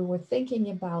example, when we were thinking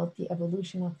about the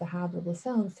evolution of the habitable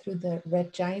zone through the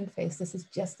red giant phase, this is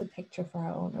just a picture for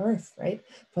our own Earth, right?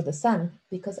 For the sun,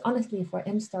 because honestly, for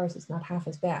M stars, it's not half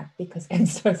as bad because M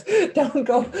stars don't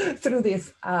go through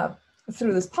these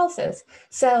pulses.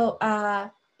 So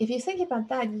if you think about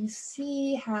that, you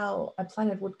see how a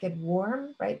planet would get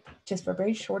warm, right? Just for a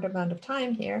very short amount of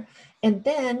time here, and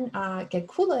then get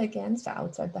cooler again, so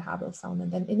outside the habitable zone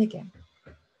and then in again.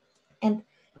 And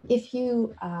if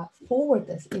you forward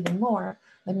this even more,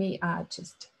 let me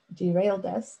just derail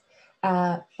this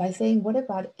by saying, what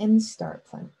about M-star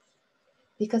planets?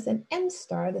 Because an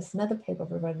M-star, this is another paper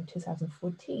we read in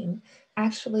 2014,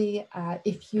 actually,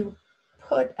 if you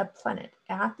put a planet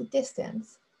at the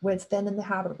distance where it's then in the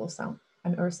habitable zone,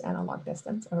 an Earth's analog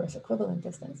distance, or Earth's equivalent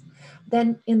distance,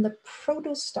 then in the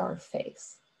protostar phase,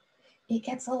 it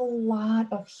gets a lot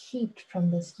of heat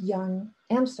from this young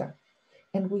M-star.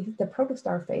 And the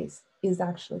protostar phase is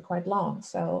actually quite long.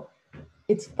 So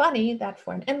it's funny that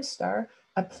for an M-star,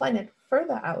 a planet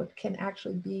further out can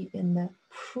actually be in the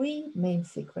pre-main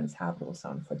sequence habitable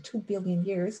zone for 2 billion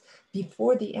years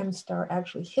before the M-star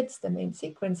actually hits the main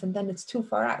sequence, and then it's too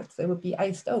far out, so it would be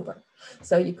iced over.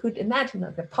 So you could imagine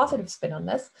that the positive spin on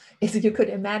this is that you could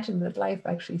imagine that life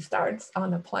actually starts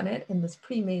on a planet in this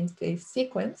pre-main phase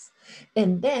sequence,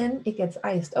 and then it gets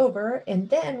iced over, and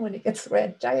then when it gets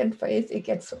red giant phase, it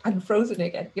gets unfrozen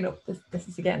again. You know, this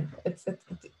is again, it's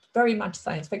very much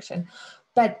science fiction,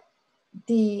 but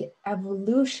the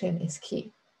evolution is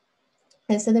key.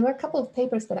 And so there were a couple of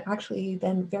papers that actually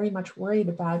then very much worried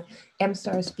about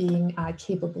M-stars being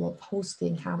capable of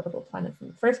hosting habitable planets in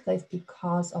the first place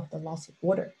because of the loss of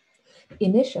water.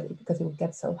 Initially, because it would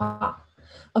get so hot.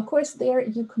 Of course, there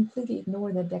you completely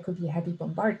ignore that there could be a heavy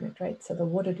bombardment, right? So the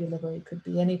water delivery could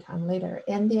be anytime later.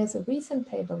 And there's a recent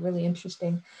paper, really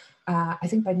interesting, I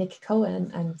think by Nick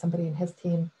Cohen and somebody in his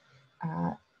team,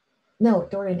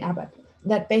 Dorian Abbott,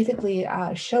 that basically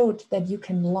showed that you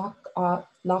can lock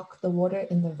the water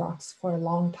in the rocks for a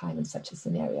long time in such a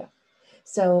scenario.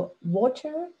 So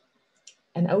water,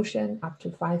 an ocean up to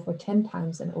 5 or 10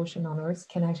 times an ocean on Earth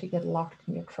can actually get locked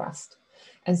in your crust.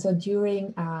 And so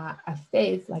during a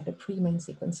phase like the pre-main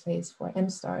sequence phase for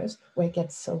M-stars, where it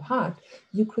gets so hot,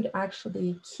 you could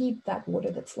actually keep that water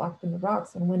that's locked in the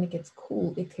rocks, and when it gets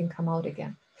cool, it can come out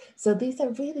again. So these are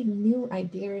really new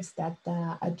ideas that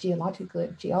the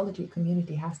geology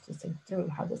community has to think through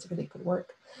how this really could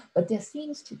work. But there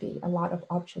seems to be a lot of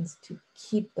options to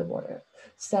keep the water.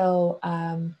 So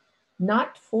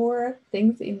not for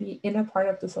things in the inner part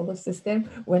of the solar system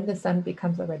when the sun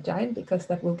becomes a red giant, because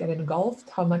that will get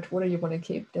engulfed. How much water you want to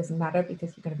keep doesn't matter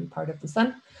because you're going to be part of the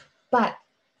sun. But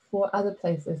for other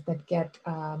places that get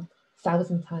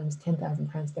 1,000 times, 10,000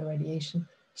 times the radiation,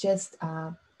 just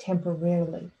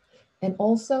temporarily. And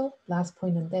also, last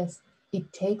point on this,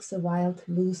 it takes a while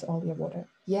to lose all your water.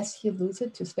 Yes, you lose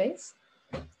it to space,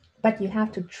 but you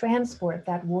have to transport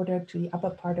that water to the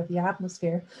upper part of the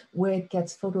atmosphere where it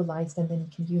gets photolyzed, and then you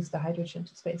can use the hydrogen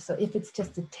to space. So if it's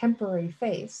just a temporary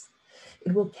phase,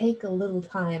 it will take a little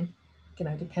time, you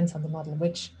know, depends on the model,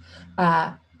 which,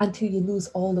 until you lose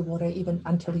all the water, even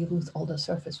until you lose all the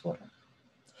surface water.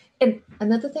 And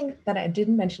another thing that I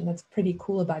didn't mention that's pretty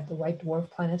cool about the white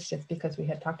dwarf planets, just because we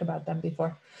had talked about them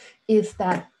before, is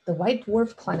that the white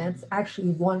dwarf planets actually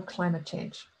want climate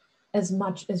change as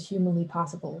much as humanly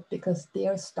possible, because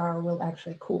their star will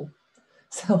actually cool.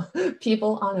 So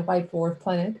people on a white dwarf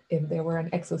planet, if there were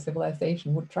an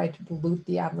exo-civilization, would try to pollute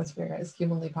the atmosphere as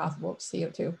humanly possible with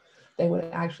CO2. They would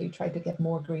actually try to get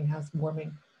more greenhouse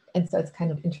warming. And so it's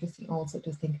kind of interesting also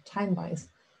to think time-wise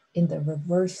in the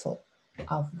reversal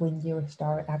of when your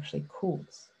star actually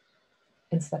cools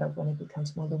instead of when it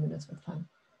becomes more luminous with time.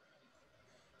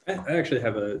 I actually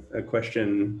have a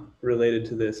question related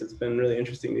to this. It's been really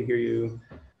interesting to hear you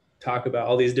talk about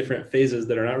all these different phases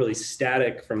that are not really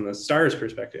static from the star's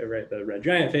perspective, right? The red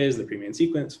giant phase, the pre-main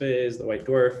sequence phase, the white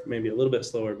dwarf, maybe a little bit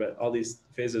slower, but all these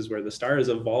phases where the star is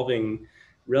evolving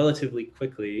relatively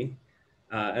quickly.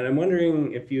 And I'm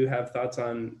wondering if you have thoughts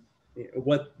on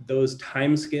what those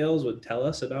time scales would tell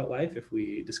us about life if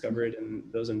we discover it in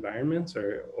those environments,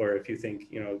 or if you think,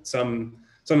 you know, some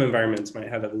environments might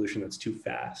have evolution that's too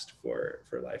fast for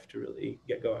life to really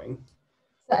get going.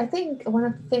 So I think one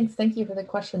of the things, thank you for the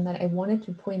question, that I wanted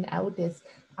to point out is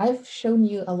I've shown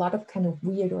you a lot of kind of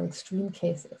weird or extreme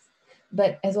cases,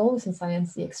 but as always in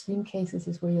science, the extreme cases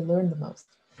is where you learn the most.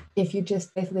 If you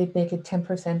just basically make it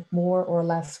 10% more or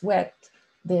less wet,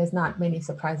 there's not many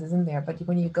surprises in there. But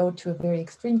when you go to a very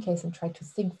extreme case and try to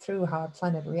think through how a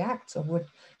planet reacts, or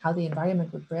how the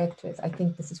environment would react to it, I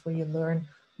think this is where you learn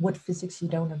what physics you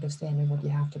don't understand and what you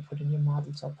have to put in your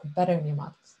models, or put better in your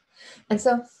models. And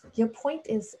so your point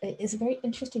is a very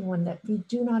interesting one, that we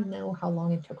do not know how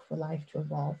long it took for life to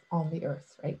evolve on the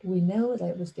Earth, right? We know that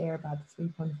it was there about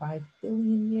 3.5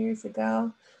 billion years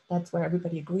ago. That's where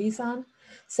everybody agrees on.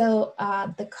 So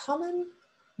the common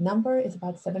number is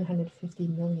about 750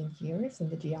 million years in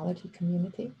the geology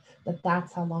community,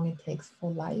 that's how long it takes for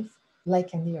life,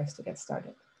 like in the Earth, to get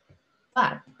started.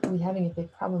 But we're having a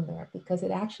big problem there, because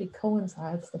it actually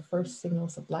coincides, the first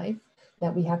signals of life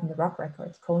that we have in the rock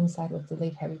records coincide with the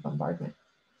late heavy bombardment.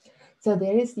 So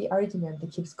there is the argument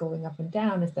that keeps going up and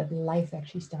down, is that life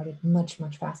actually started much,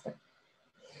 much faster.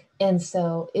 And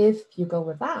so if you go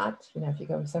with that, if you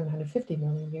go with 750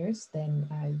 million years, then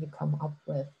you come up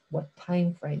with what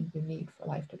time frame you need for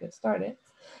life to get started.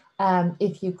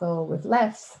 If you go with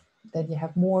less, then you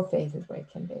have more phases where it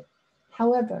can be.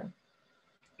 However,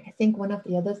 I think one of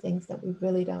the other things that we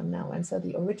really don't know, and so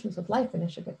the Origins of Life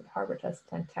initiative at Harvard does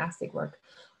fantastic work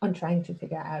on trying to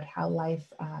figure out how life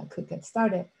could get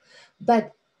started.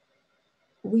 But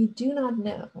we do not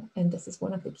know, and this is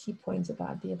one of the key points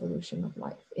about the evolution of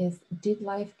life, is did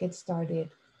life get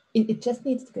started? It just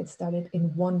needs to get started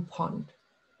in one pond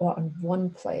or in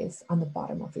one place on the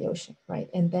bottom of the ocean, right?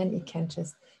 And then it can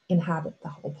just inhabit the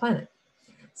whole planet.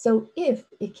 So if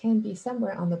it can be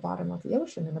somewhere on the bottom of the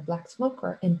ocean in a black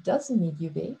smoker and doesn't need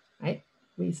UV, right?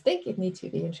 We think it needs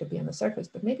UV and should be on the surface,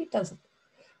 but maybe it doesn't.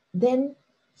 Then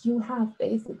you have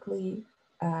basically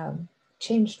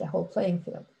changed the whole playing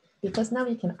field. Because now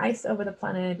you can ice over the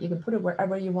planet, you can put it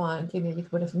wherever you want, you can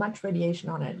put as much radiation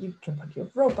on it, you can put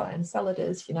Europa and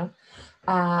Enceladus,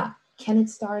 Can it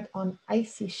start on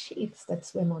icy sheets that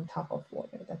swim on top of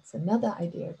water? That's another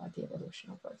idea about the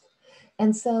evolution of Earth.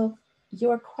 And so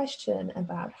your question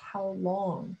about how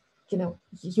long,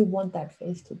 you want that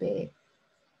phase to be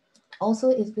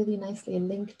also is really nicely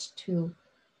linked to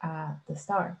the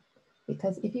star.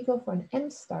 Because if you go for an M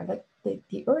star, like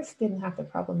the Earth didn't have the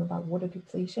problem about water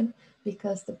depletion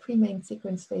because the pre-main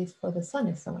sequence phase for the sun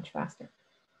is so much faster.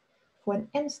 For an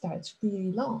M star, it's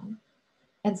really long.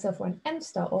 And so for an M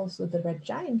star, also the red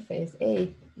giant phase, you're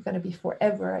going to be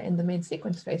forever in the main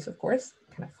sequence phase, of course,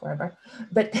 kind of forever.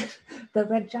 But the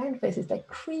red giant phase is like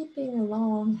creeping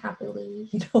along happily,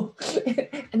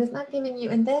 and it's not giving you,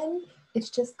 and then it's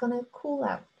just going to cool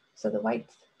out. So the white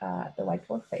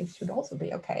dwarf phase should also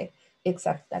be okay,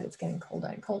 except that it's getting colder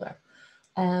and colder.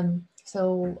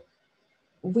 So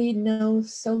we know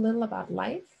so little about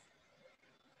life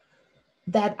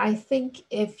that I think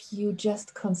if you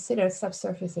just consider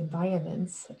subsurface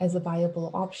environments as a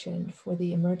viable option for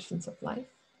the emergence of life,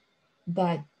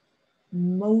 that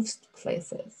most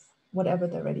places, whatever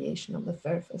the radiation on the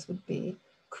surface would be,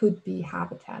 could be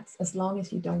habitats, as long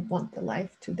as you don't want the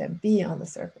life to then be on the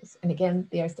surface. And again,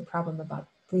 there's the problem about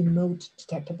remote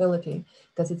detectability,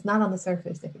 because it's not on the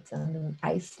surface. If it's on an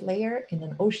ice layer in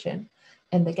an ocean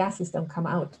and the gases don't come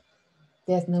out,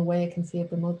 there's no way I can see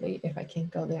it remotely if I can't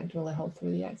go there and drill a hole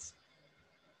through the ice.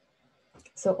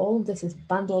 So all of this is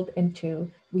bundled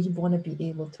into, we want to be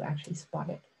able to actually spot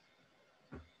it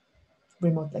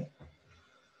remotely.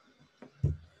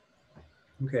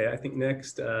 Okay, I think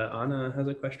next Anna has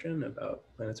a question about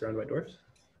planets around white dwarfs.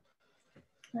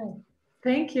 Right.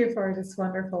 Thank you for this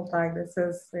wonderful talk. This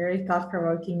is very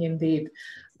thought-provoking indeed.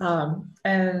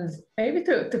 And maybe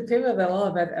to pivot a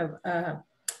little bit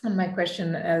on my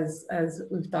question, as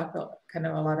we've talked kind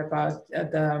of a lot about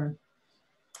the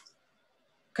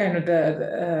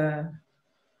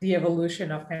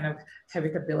evolution of kind of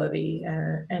habitability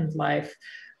and life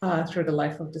through the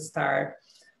life of the star.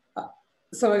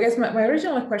 So I guess my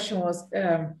original question was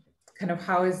kind of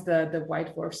how is the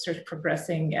white dwarf search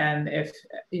progressing, and if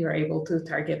you're able to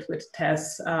target with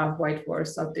tests white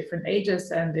dwarfs of different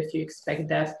ages, and if you expect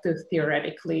that to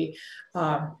theoretically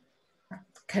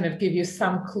kind of give you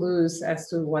some clues as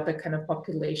to what the kind of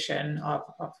population of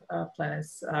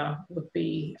planets would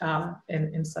be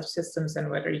in such systems, and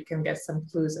whether you can get some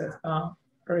clues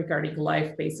regarding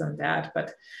life based on that.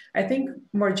 But I think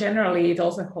more generally, it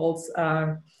also holds,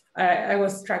 I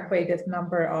was struck by the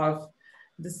number of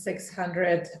the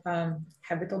 600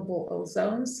 habitable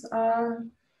zones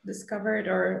discovered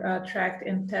or tracked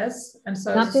in tests. And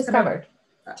so not discovered,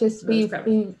 just we've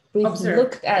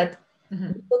looked at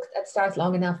stars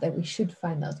long enough that we should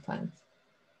find those planets.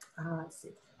 I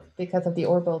see. Because of the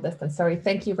orbital distance. Sorry,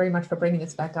 thank you very much for bringing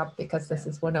this back up, because this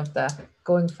is one of the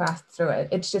going fast through it.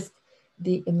 It's just,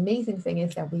 the amazing thing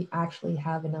is that we actually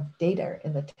have enough data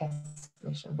in the test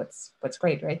mission. What's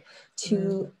great, right?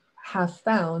 To have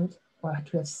found, or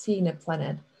to have seen a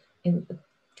planet in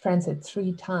transit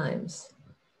 3 times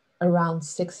around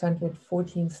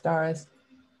 614 stars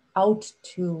out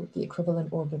to the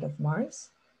equivalent orbit of Mars.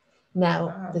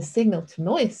 Now, the signal to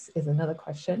noise is another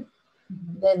question.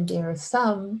 Then there are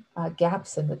some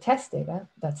gaps in the test data.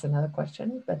 That's another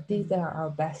question, but these are our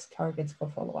best targets for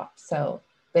follow-up. So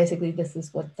basically, this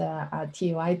is what the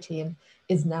TUI team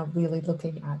is now really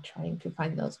looking at, trying to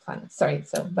find those planets. Sorry,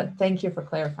 but thank you for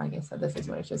clarifying it. So this is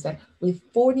what I should say. We have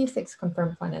 46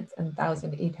 confirmed planets and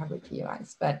 1,800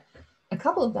 TUIs, but a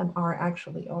couple of them are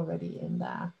actually already in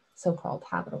the so-called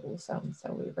habitable zone.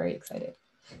 So we're very excited.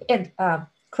 And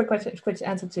quick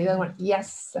answer to the other one.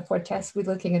 Yes, for tests, we're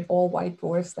looking at all white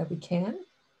dwarfs that we can.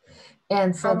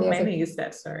 And so how many is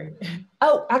that? Sorry.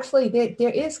 Oh, actually, there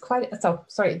is quite, so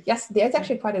sorry, yes, there's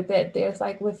actually quite a bit. There's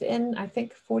like within, I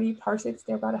think, 40 parsecs,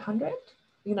 there are about 100.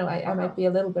 You know, I might be a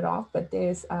little bit off, but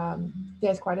there's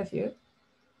quite a few.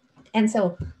 And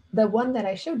so the one that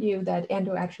I showed you that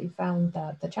Andrew actually found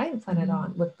the giant planet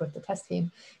on with the test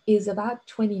team is about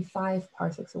 25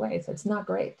 parsecs away. So it's not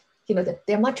great. You know,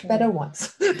 they're much better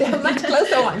ones. They're much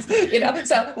closer ones, you know.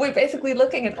 So we're basically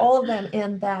looking at all of them,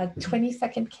 and that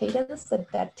 20-second cadence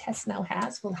that test now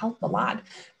has will help a lot,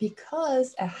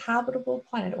 because a habitable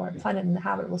planet, or a planet in the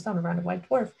habitable zone around a white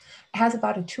dwarf, has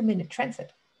about a 2-minute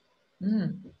transit.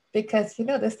 Because, you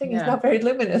know, this thing is not very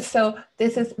luminous. So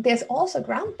there's also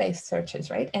ground-based searches,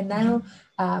 right? And now,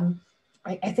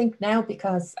 I think now,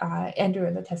 because Andrew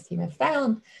and the test team have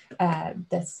found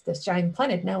this giant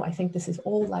planet, now I think this is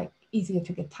all like easier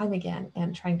to get time again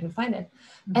and trying to find it.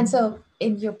 And so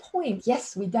in your point,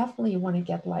 yes, we definitely want to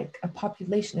get like a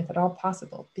population, if at all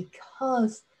possible,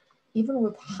 because even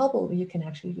with Hubble, you can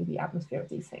actually do the atmosphere of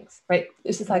these things, right?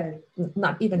 This is like,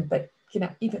 not even, but you know,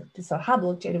 even so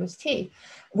Hubble, JWST,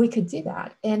 we could do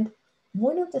that. And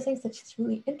one of the things that's just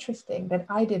really interesting that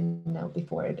I didn't know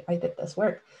before I did this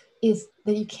work is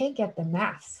that you can't get the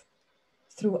mass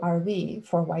through RV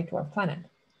for a white dwarf planet,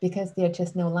 because there are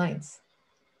just no lines.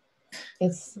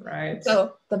 It's right.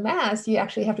 So the mass you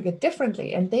actually have to get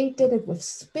differently, and they did it with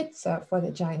Spitzer for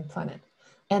the giant planet.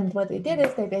 And what they did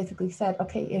is they basically said,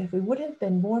 okay, if it would have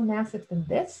been more massive than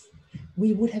this,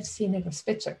 we would have seen it with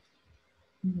Spitzer,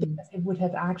 because it would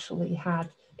have actually had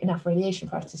enough radiation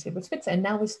for us to see it with Spitzer. And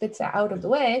now with Spitzer out of the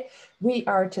way, we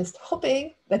are just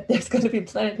hoping that there's going to be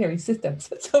planetary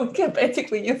systems. So we can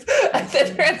basically use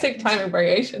the transit timing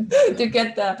variation to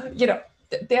get the, you know,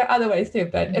 there are other ways too,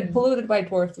 but polluted white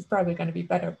dwarfs is probably going to be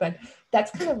better. But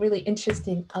that's kind of really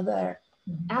interesting other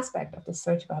aspect of the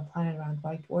search about planet around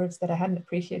white dwarfs that I hadn't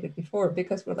appreciated before,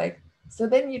 because we're like, so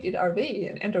then you did RV,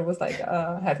 and Andrew was like,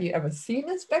 have you ever seen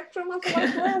a spectrum of a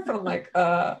white dwarf? I'm like,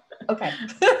 okay.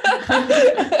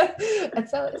 And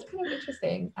so it's kind of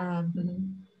interesting.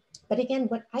 But again,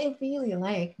 what I really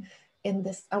like in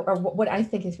this, or what I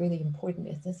think is really important,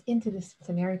 is this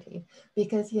interdisciplinarity,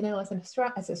 because, you know,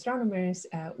 as astronomers,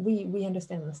 we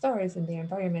understand the stars and their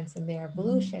environments and their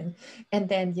evolution, and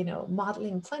then, you know,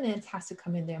 modeling planets has to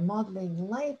come in there, modeling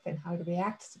life and how it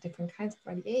reacts to different kinds of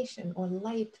radiation or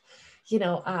light. You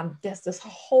know, there's this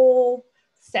whole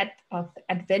set of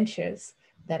adventures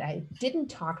that I didn't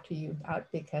talk to you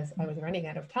about because I was running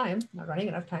out of time,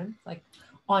 like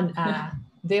on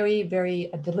very,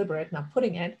 very deliberate, not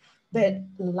putting it, but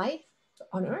life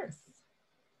on Earth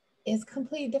is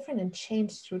completely different and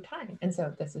changed through time. And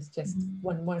so this is just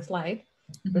one more slide.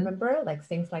 Remember, like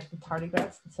things like the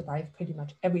tardigrades survive pretty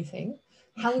much everything.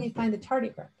 How will you find the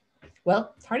tardigrade?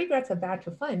 Well, tardigrades are bad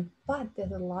to find, but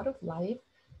there's a lot of life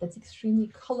that's extremely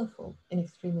colorful in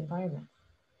extreme environments.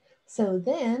 So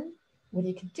then what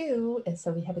you could do is,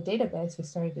 so we have a database, we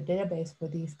started a database for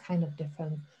these kind of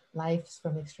different lives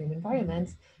from extreme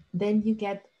environments, then you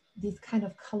get these kind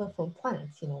of colorful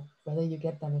planets, you know, whether you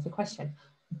get them is a question.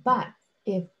 But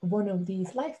if one of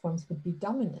these life forms would be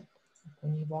dominant,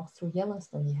 when you walk through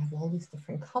Yellowstone, you have all these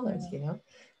different colors, you know.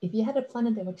 If you had a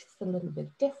planet that was just a little bit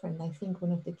different, I think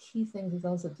one of the key things is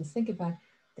also to think about,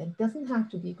 there doesn't have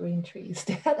to be green trees,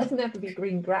 there doesn't have to be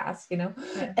green grass, you know.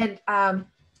 And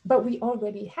but we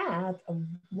already have a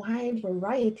wide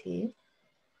variety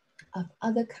of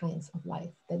other kinds of life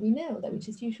that we know, that we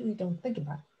just usually don't think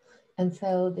about. And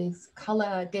so this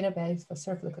color database for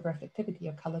surface lithographic activity,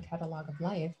 or color catalog of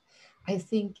life, I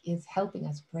think is helping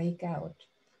us break out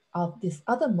of this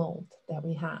other mold that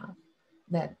we have,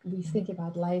 that we think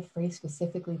about life very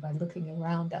specifically by looking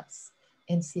around us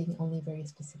and seeing only very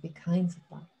specific kinds of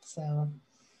life. So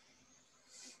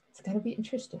it's going to be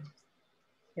interesting.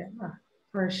 Yeah,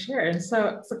 for sure. And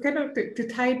so kind of to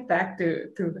tie it back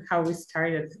to how we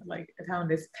started, like down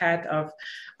this path of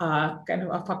kind of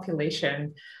a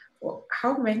population,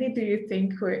 how many do you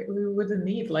think we would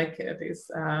need, like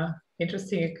these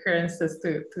interesting occurrences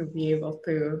to be able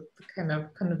to kind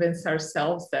of convince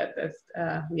ourselves that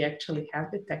we actually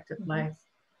have detected life?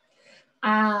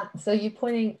 So you're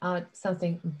pointing out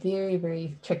something very,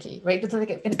 very tricky, right?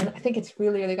 And I think it's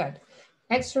really, really good.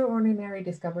 Extraordinary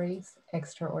discoveries,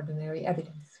 extraordinary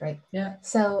evidence, right? Yeah.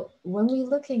 So when we're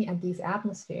looking at these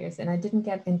atmospheres, and I didn't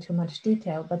get into much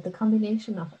detail, but the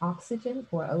combination of oxygen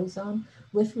or ozone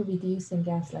with a reducing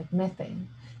gas like methane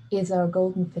is our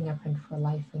golden fingerprint for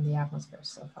life in the atmosphere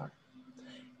so far.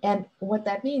 And what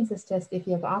that means is just if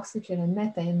you have oxygen and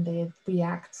methane, they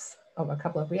react, or a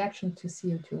couple of reactions to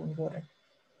CO2 and water.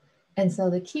 And so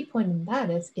the key point in that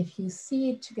is if you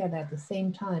see it together at the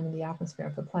same time in the atmosphere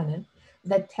of the planet,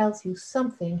 that tells you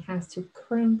something has to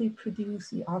currently produce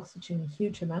the oxygen in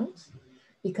huge amounts,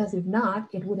 because if not,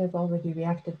 it would have already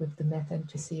reacted with the methane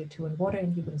to CO2 and water,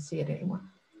 and you wouldn't see it anymore.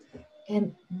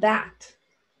 And that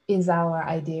is our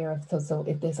idea of, so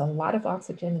if there's a lot of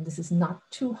oxygen and this is not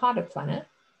too hot a planet,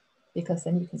 because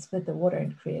then you can split the water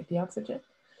and create the oxygen,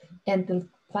 and the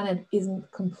planet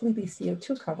isn't completely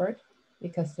CO2 covered,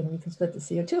 because then we can split the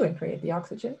CO2 and create the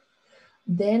oxygen,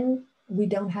 then we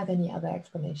don't have any other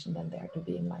explanation than there to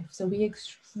be in life. So we're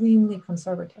extremely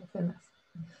conservative in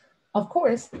this. Of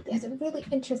course, there's a really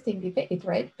interesting debate,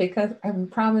 right? Because I'm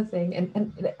promising,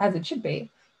 and as it should be,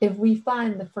 if we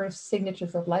find the first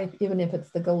signatures of life, even if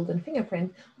it's the golden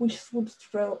fingerprint, we would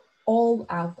throw all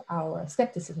of our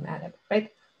skepticism at it,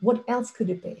 right? What else could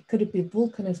it be? Could it be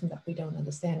volcanism that we don't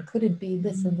understand? Could it be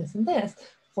this and this and this?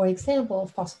 For example,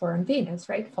 phosphor on Venus,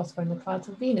 right? Phosphor in the clouds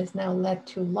of Venus now led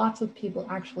to lots of people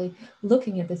actually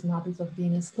looking at these models of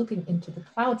Venus, looking into the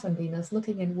clouds on Venus,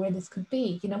 looking at where this could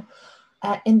be, you know,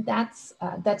 and that's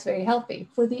very healthy.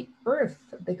 For the Earth,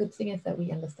 the good thing is that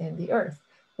we understand the Earth.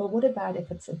 But what about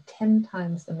if it's 10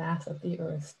 times the mass of the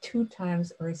Earth, 2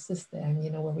 times Earth's system, you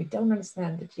know, where we don't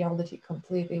understand the geology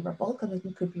completely, where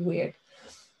volcanism could be weird?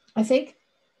 I think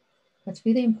what's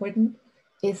really important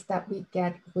is that we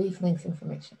get wavelength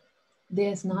information.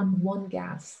 There's not one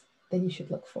gas that you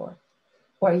should look for.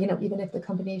 Or, you know, even if the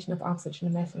combination of oxygen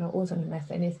and methane or ozone and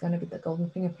methane is going to be the golden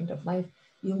fingerprint of life,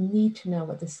 you need to know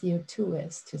what the CO2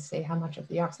 is to say how much of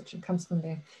the oxygen comes from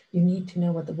there. You need to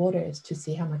know what the water is to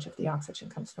see how much of the oxygen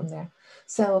comes from there.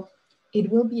 So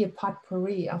it will be a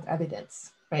potpourri of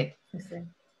evidence, right? Okay.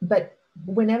 But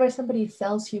whenever somebody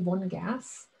sells you one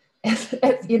gas, as,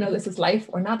 you know, this is life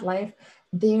or not life,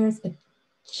 there's a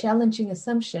challenging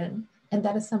assumption. And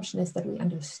that assumption is that we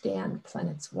understand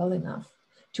planets well enough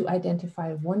to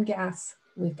identify one gas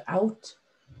without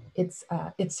its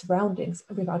surroundings,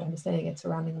 without understanding its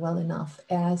surrounding well enough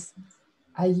as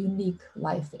a unique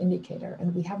life indicator.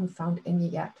 And we haven't found any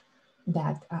yet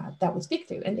that that would speak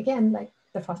to. And again, like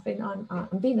the phosphine on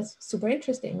Venus, super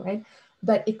interesting, right?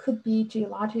 But it could be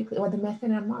geologically, or the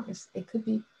methane on Mars, it could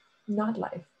be not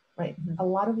life, right? A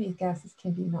lot of these gases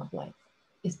can be not life,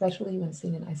 especially when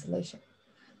seen in isolation.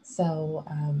 So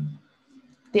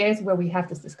there's where we have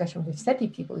this discussion with SETI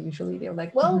people. Usually they're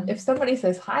like, well, if somebody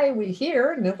says, hi, we're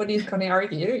here, nobody's going to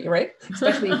argue, right?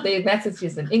 Especially if the message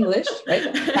is in English, right?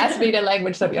 It has to be the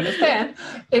language that we understand.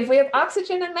 If we have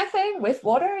oxygen and methane with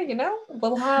water, you know,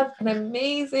 we'll have an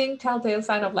amazing telltale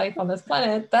sign of life on this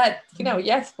planet. But, you know,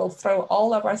 yes, we'll throw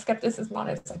all of our skepticism on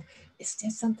it. It's like, is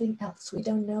there something else we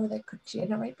don't know that could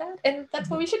generate that? And that's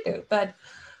what we should do. But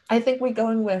I think we're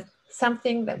going with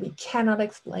something that we cannot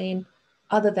explain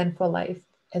other than for life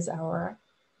as our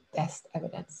best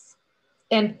evidence.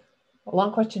 And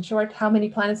long question short, how many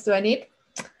planets do I need?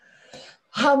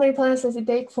 How many planets does it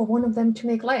take for one of them to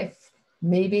make life?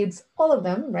 Maybe it's all of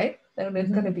them, right? Then it's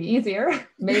going to be easier.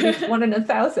 Maybe it's 1 in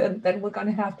 1,000, then we're going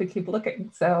to have to keep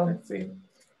looking. So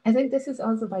I think this is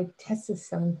also why TESS is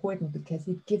so important, because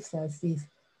it gives us these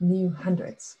new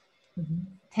hundreds,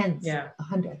 tens,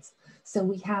 hundreds. So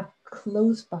we have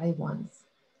close by ones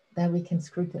that we can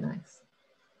scrutinize.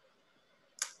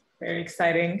 Very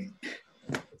exciting.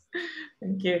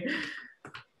 Thank you.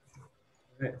 All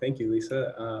right, thank you,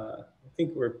 Lisa. I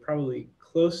think we're probably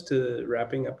close to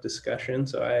wrapping up discussion.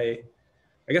 So I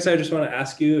guess I just want to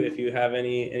ask you if you have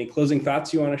any closing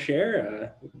thoughts you want to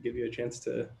share. We'll give you a chance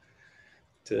to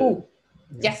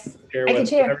yes, share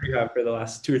whatever you have for the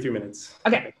last 2 or 3 minutes.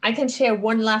 Okay, I can share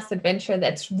one last adventure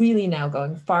that's really now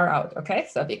going far out. Okay,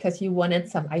 so because you wanted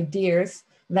some ideas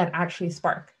that actually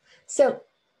spark. So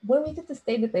when we did this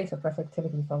database of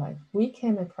reflectivity for life, we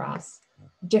came across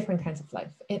different kinds of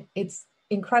life. It's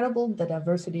incredible, the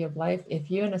diversity of life. If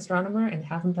you're an astronomer and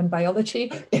haven't done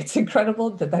biology, it's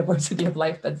incredible, the diversity of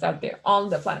life that's out there on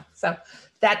the planet. So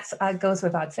that goes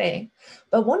without saying.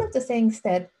 But one of the things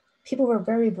that people were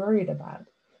very worried about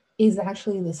is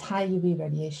actually this high UV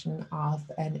radiation of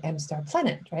an M-star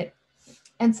planet, right?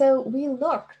 And so we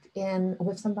looked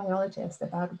with some biologists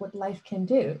about what life can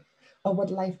do, or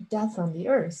what life does on the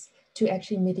Earth to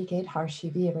actually mitigate harsh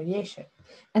UV radiation.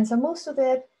 And so most of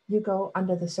it, you go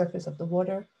under the surface of the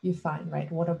water, you find,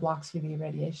 right? Water blocks UV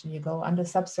radiation. You go under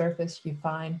subsurface, you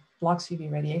find blocks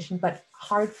UV radiation, but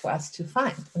hard for us to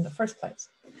find in the first place.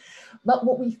 But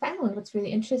what we found, what's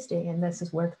really interesting, and this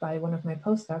is work by one of my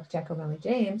postdocs, Jack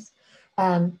O'Malley-James,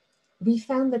 we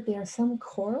found that there are some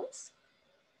corals,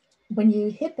 when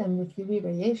you hit them with UV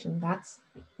radiation, that's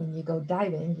when you go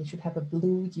diving, you should have a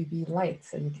blue UV light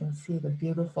so you can see the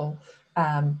beautiful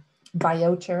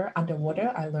bioture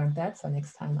underwater. I learned that, so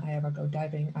next time I ever go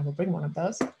diving, I will bring one of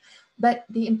those. But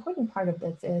the important part of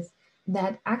this is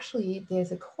that actually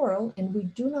there's a coral and we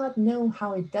do not know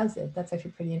how it does it. That's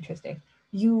actually pretty interesting.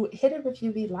 You hit it with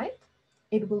UV light,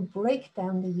 it will break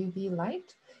down the UV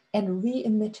light and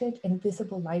re-emit it in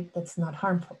visible light that's not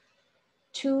harmful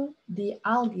to the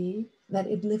algae that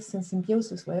it lives in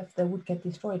symbiosis with that would get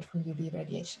destroyed from UV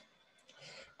radiation.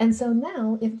 And so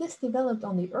now, if this developed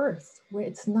on the Earth, where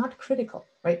it's not critical,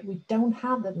 right? We don't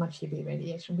have that much UV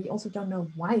radiation. We also don't know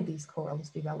why these corals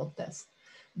developed this.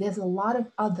 There's a lot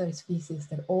of other species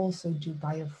that also do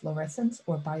biofluorescence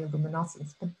or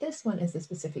bioluminescence, but this one is the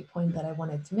specific point that I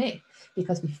wanted to make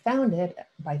because we found it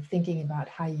by thinking about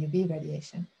high UV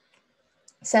radiation.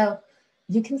 So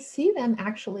you can see them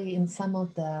actually in some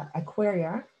of the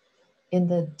aquaria, in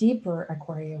the deeper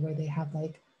aquaria where they have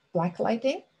like black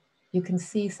lighting. You can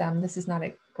see some, this is not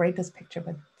a greatest picture,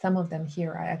 but some of them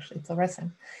here are actually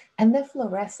fluorescent, and they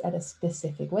fluoresce at a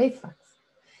specific wavelength.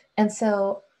 And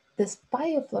so this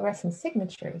biofluorescent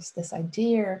signatures, this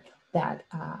idea that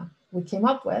we came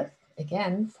up with,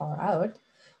 again, far out,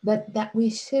 that we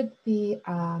should be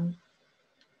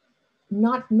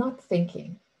not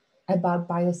thinking about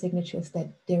biosignatures that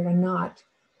there are not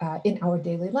in our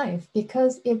daily life,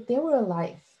 because if there were a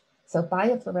life, so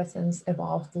biofluorescence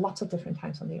evolved lots of different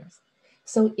times on the Earth.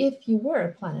 So if you were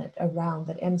a planet around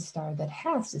that M star that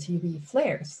has these UV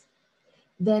flares,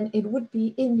 then it would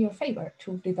be in your favor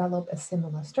to develop a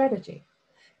similar strategy.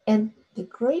 And the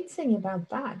great thing about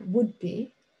that would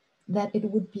be that it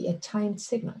would be a timed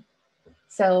signal.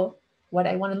 So what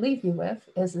I want to leave you with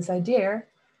is this idea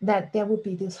that there would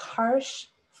be this harsh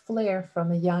flare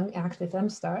from a young active M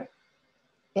star,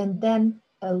 and then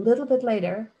a little bit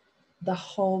later, the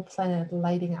whole planet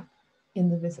lighting up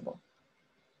in the visible.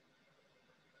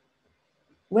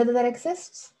 Whether that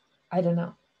exists, I don't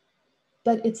know.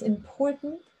 But it's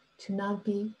important to not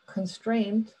be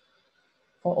constrained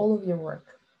for all of your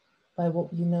work by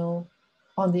what you know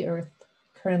on the Earth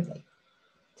currently.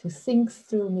 To think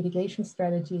through mitigation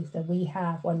strategies that we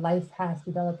have or life has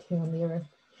developed here on the Earth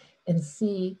and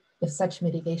see if such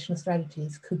mitigation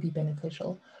strategies could be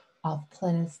beneficial of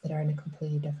planets that are in a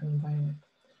completely different environment,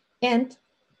 and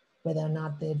whether or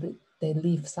not they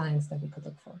leave signs that we could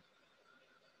look for.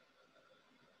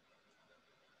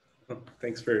 Well,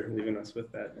 thanks for leaving us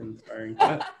with that inspiring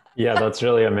thought. Yeah, that's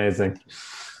really amazing.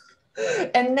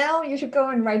 And now you should go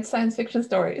and write science fiction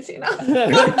stories, you know?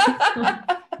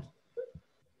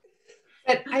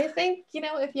 But I think, you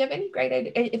know, if you have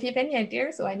any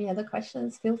ideas or any other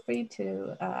questions, feel free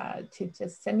to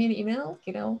just send me an email.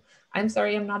 You know, I'm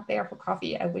sorry I'm not there for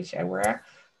coffee. I wish I were.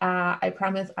 I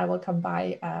promise I will come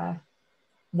by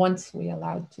once we're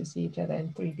allowed to see each other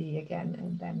in 3D again,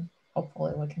 and then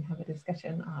hopefully we can have a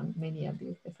discussion on many of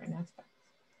these different aspects.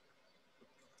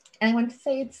 And I want to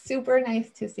say it's super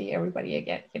nice to see everybody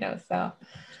again, you know, so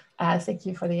thank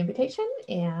you for the invitation,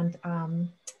 and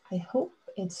I hope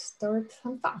it stirred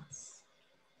some thoughts.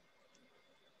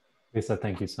 Lisa,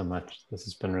 thank you so much. This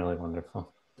has been really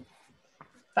wonderful.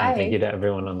 Bye. And thank you to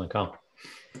everyone on the call.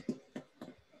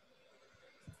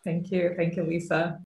 Thank you, Lisa.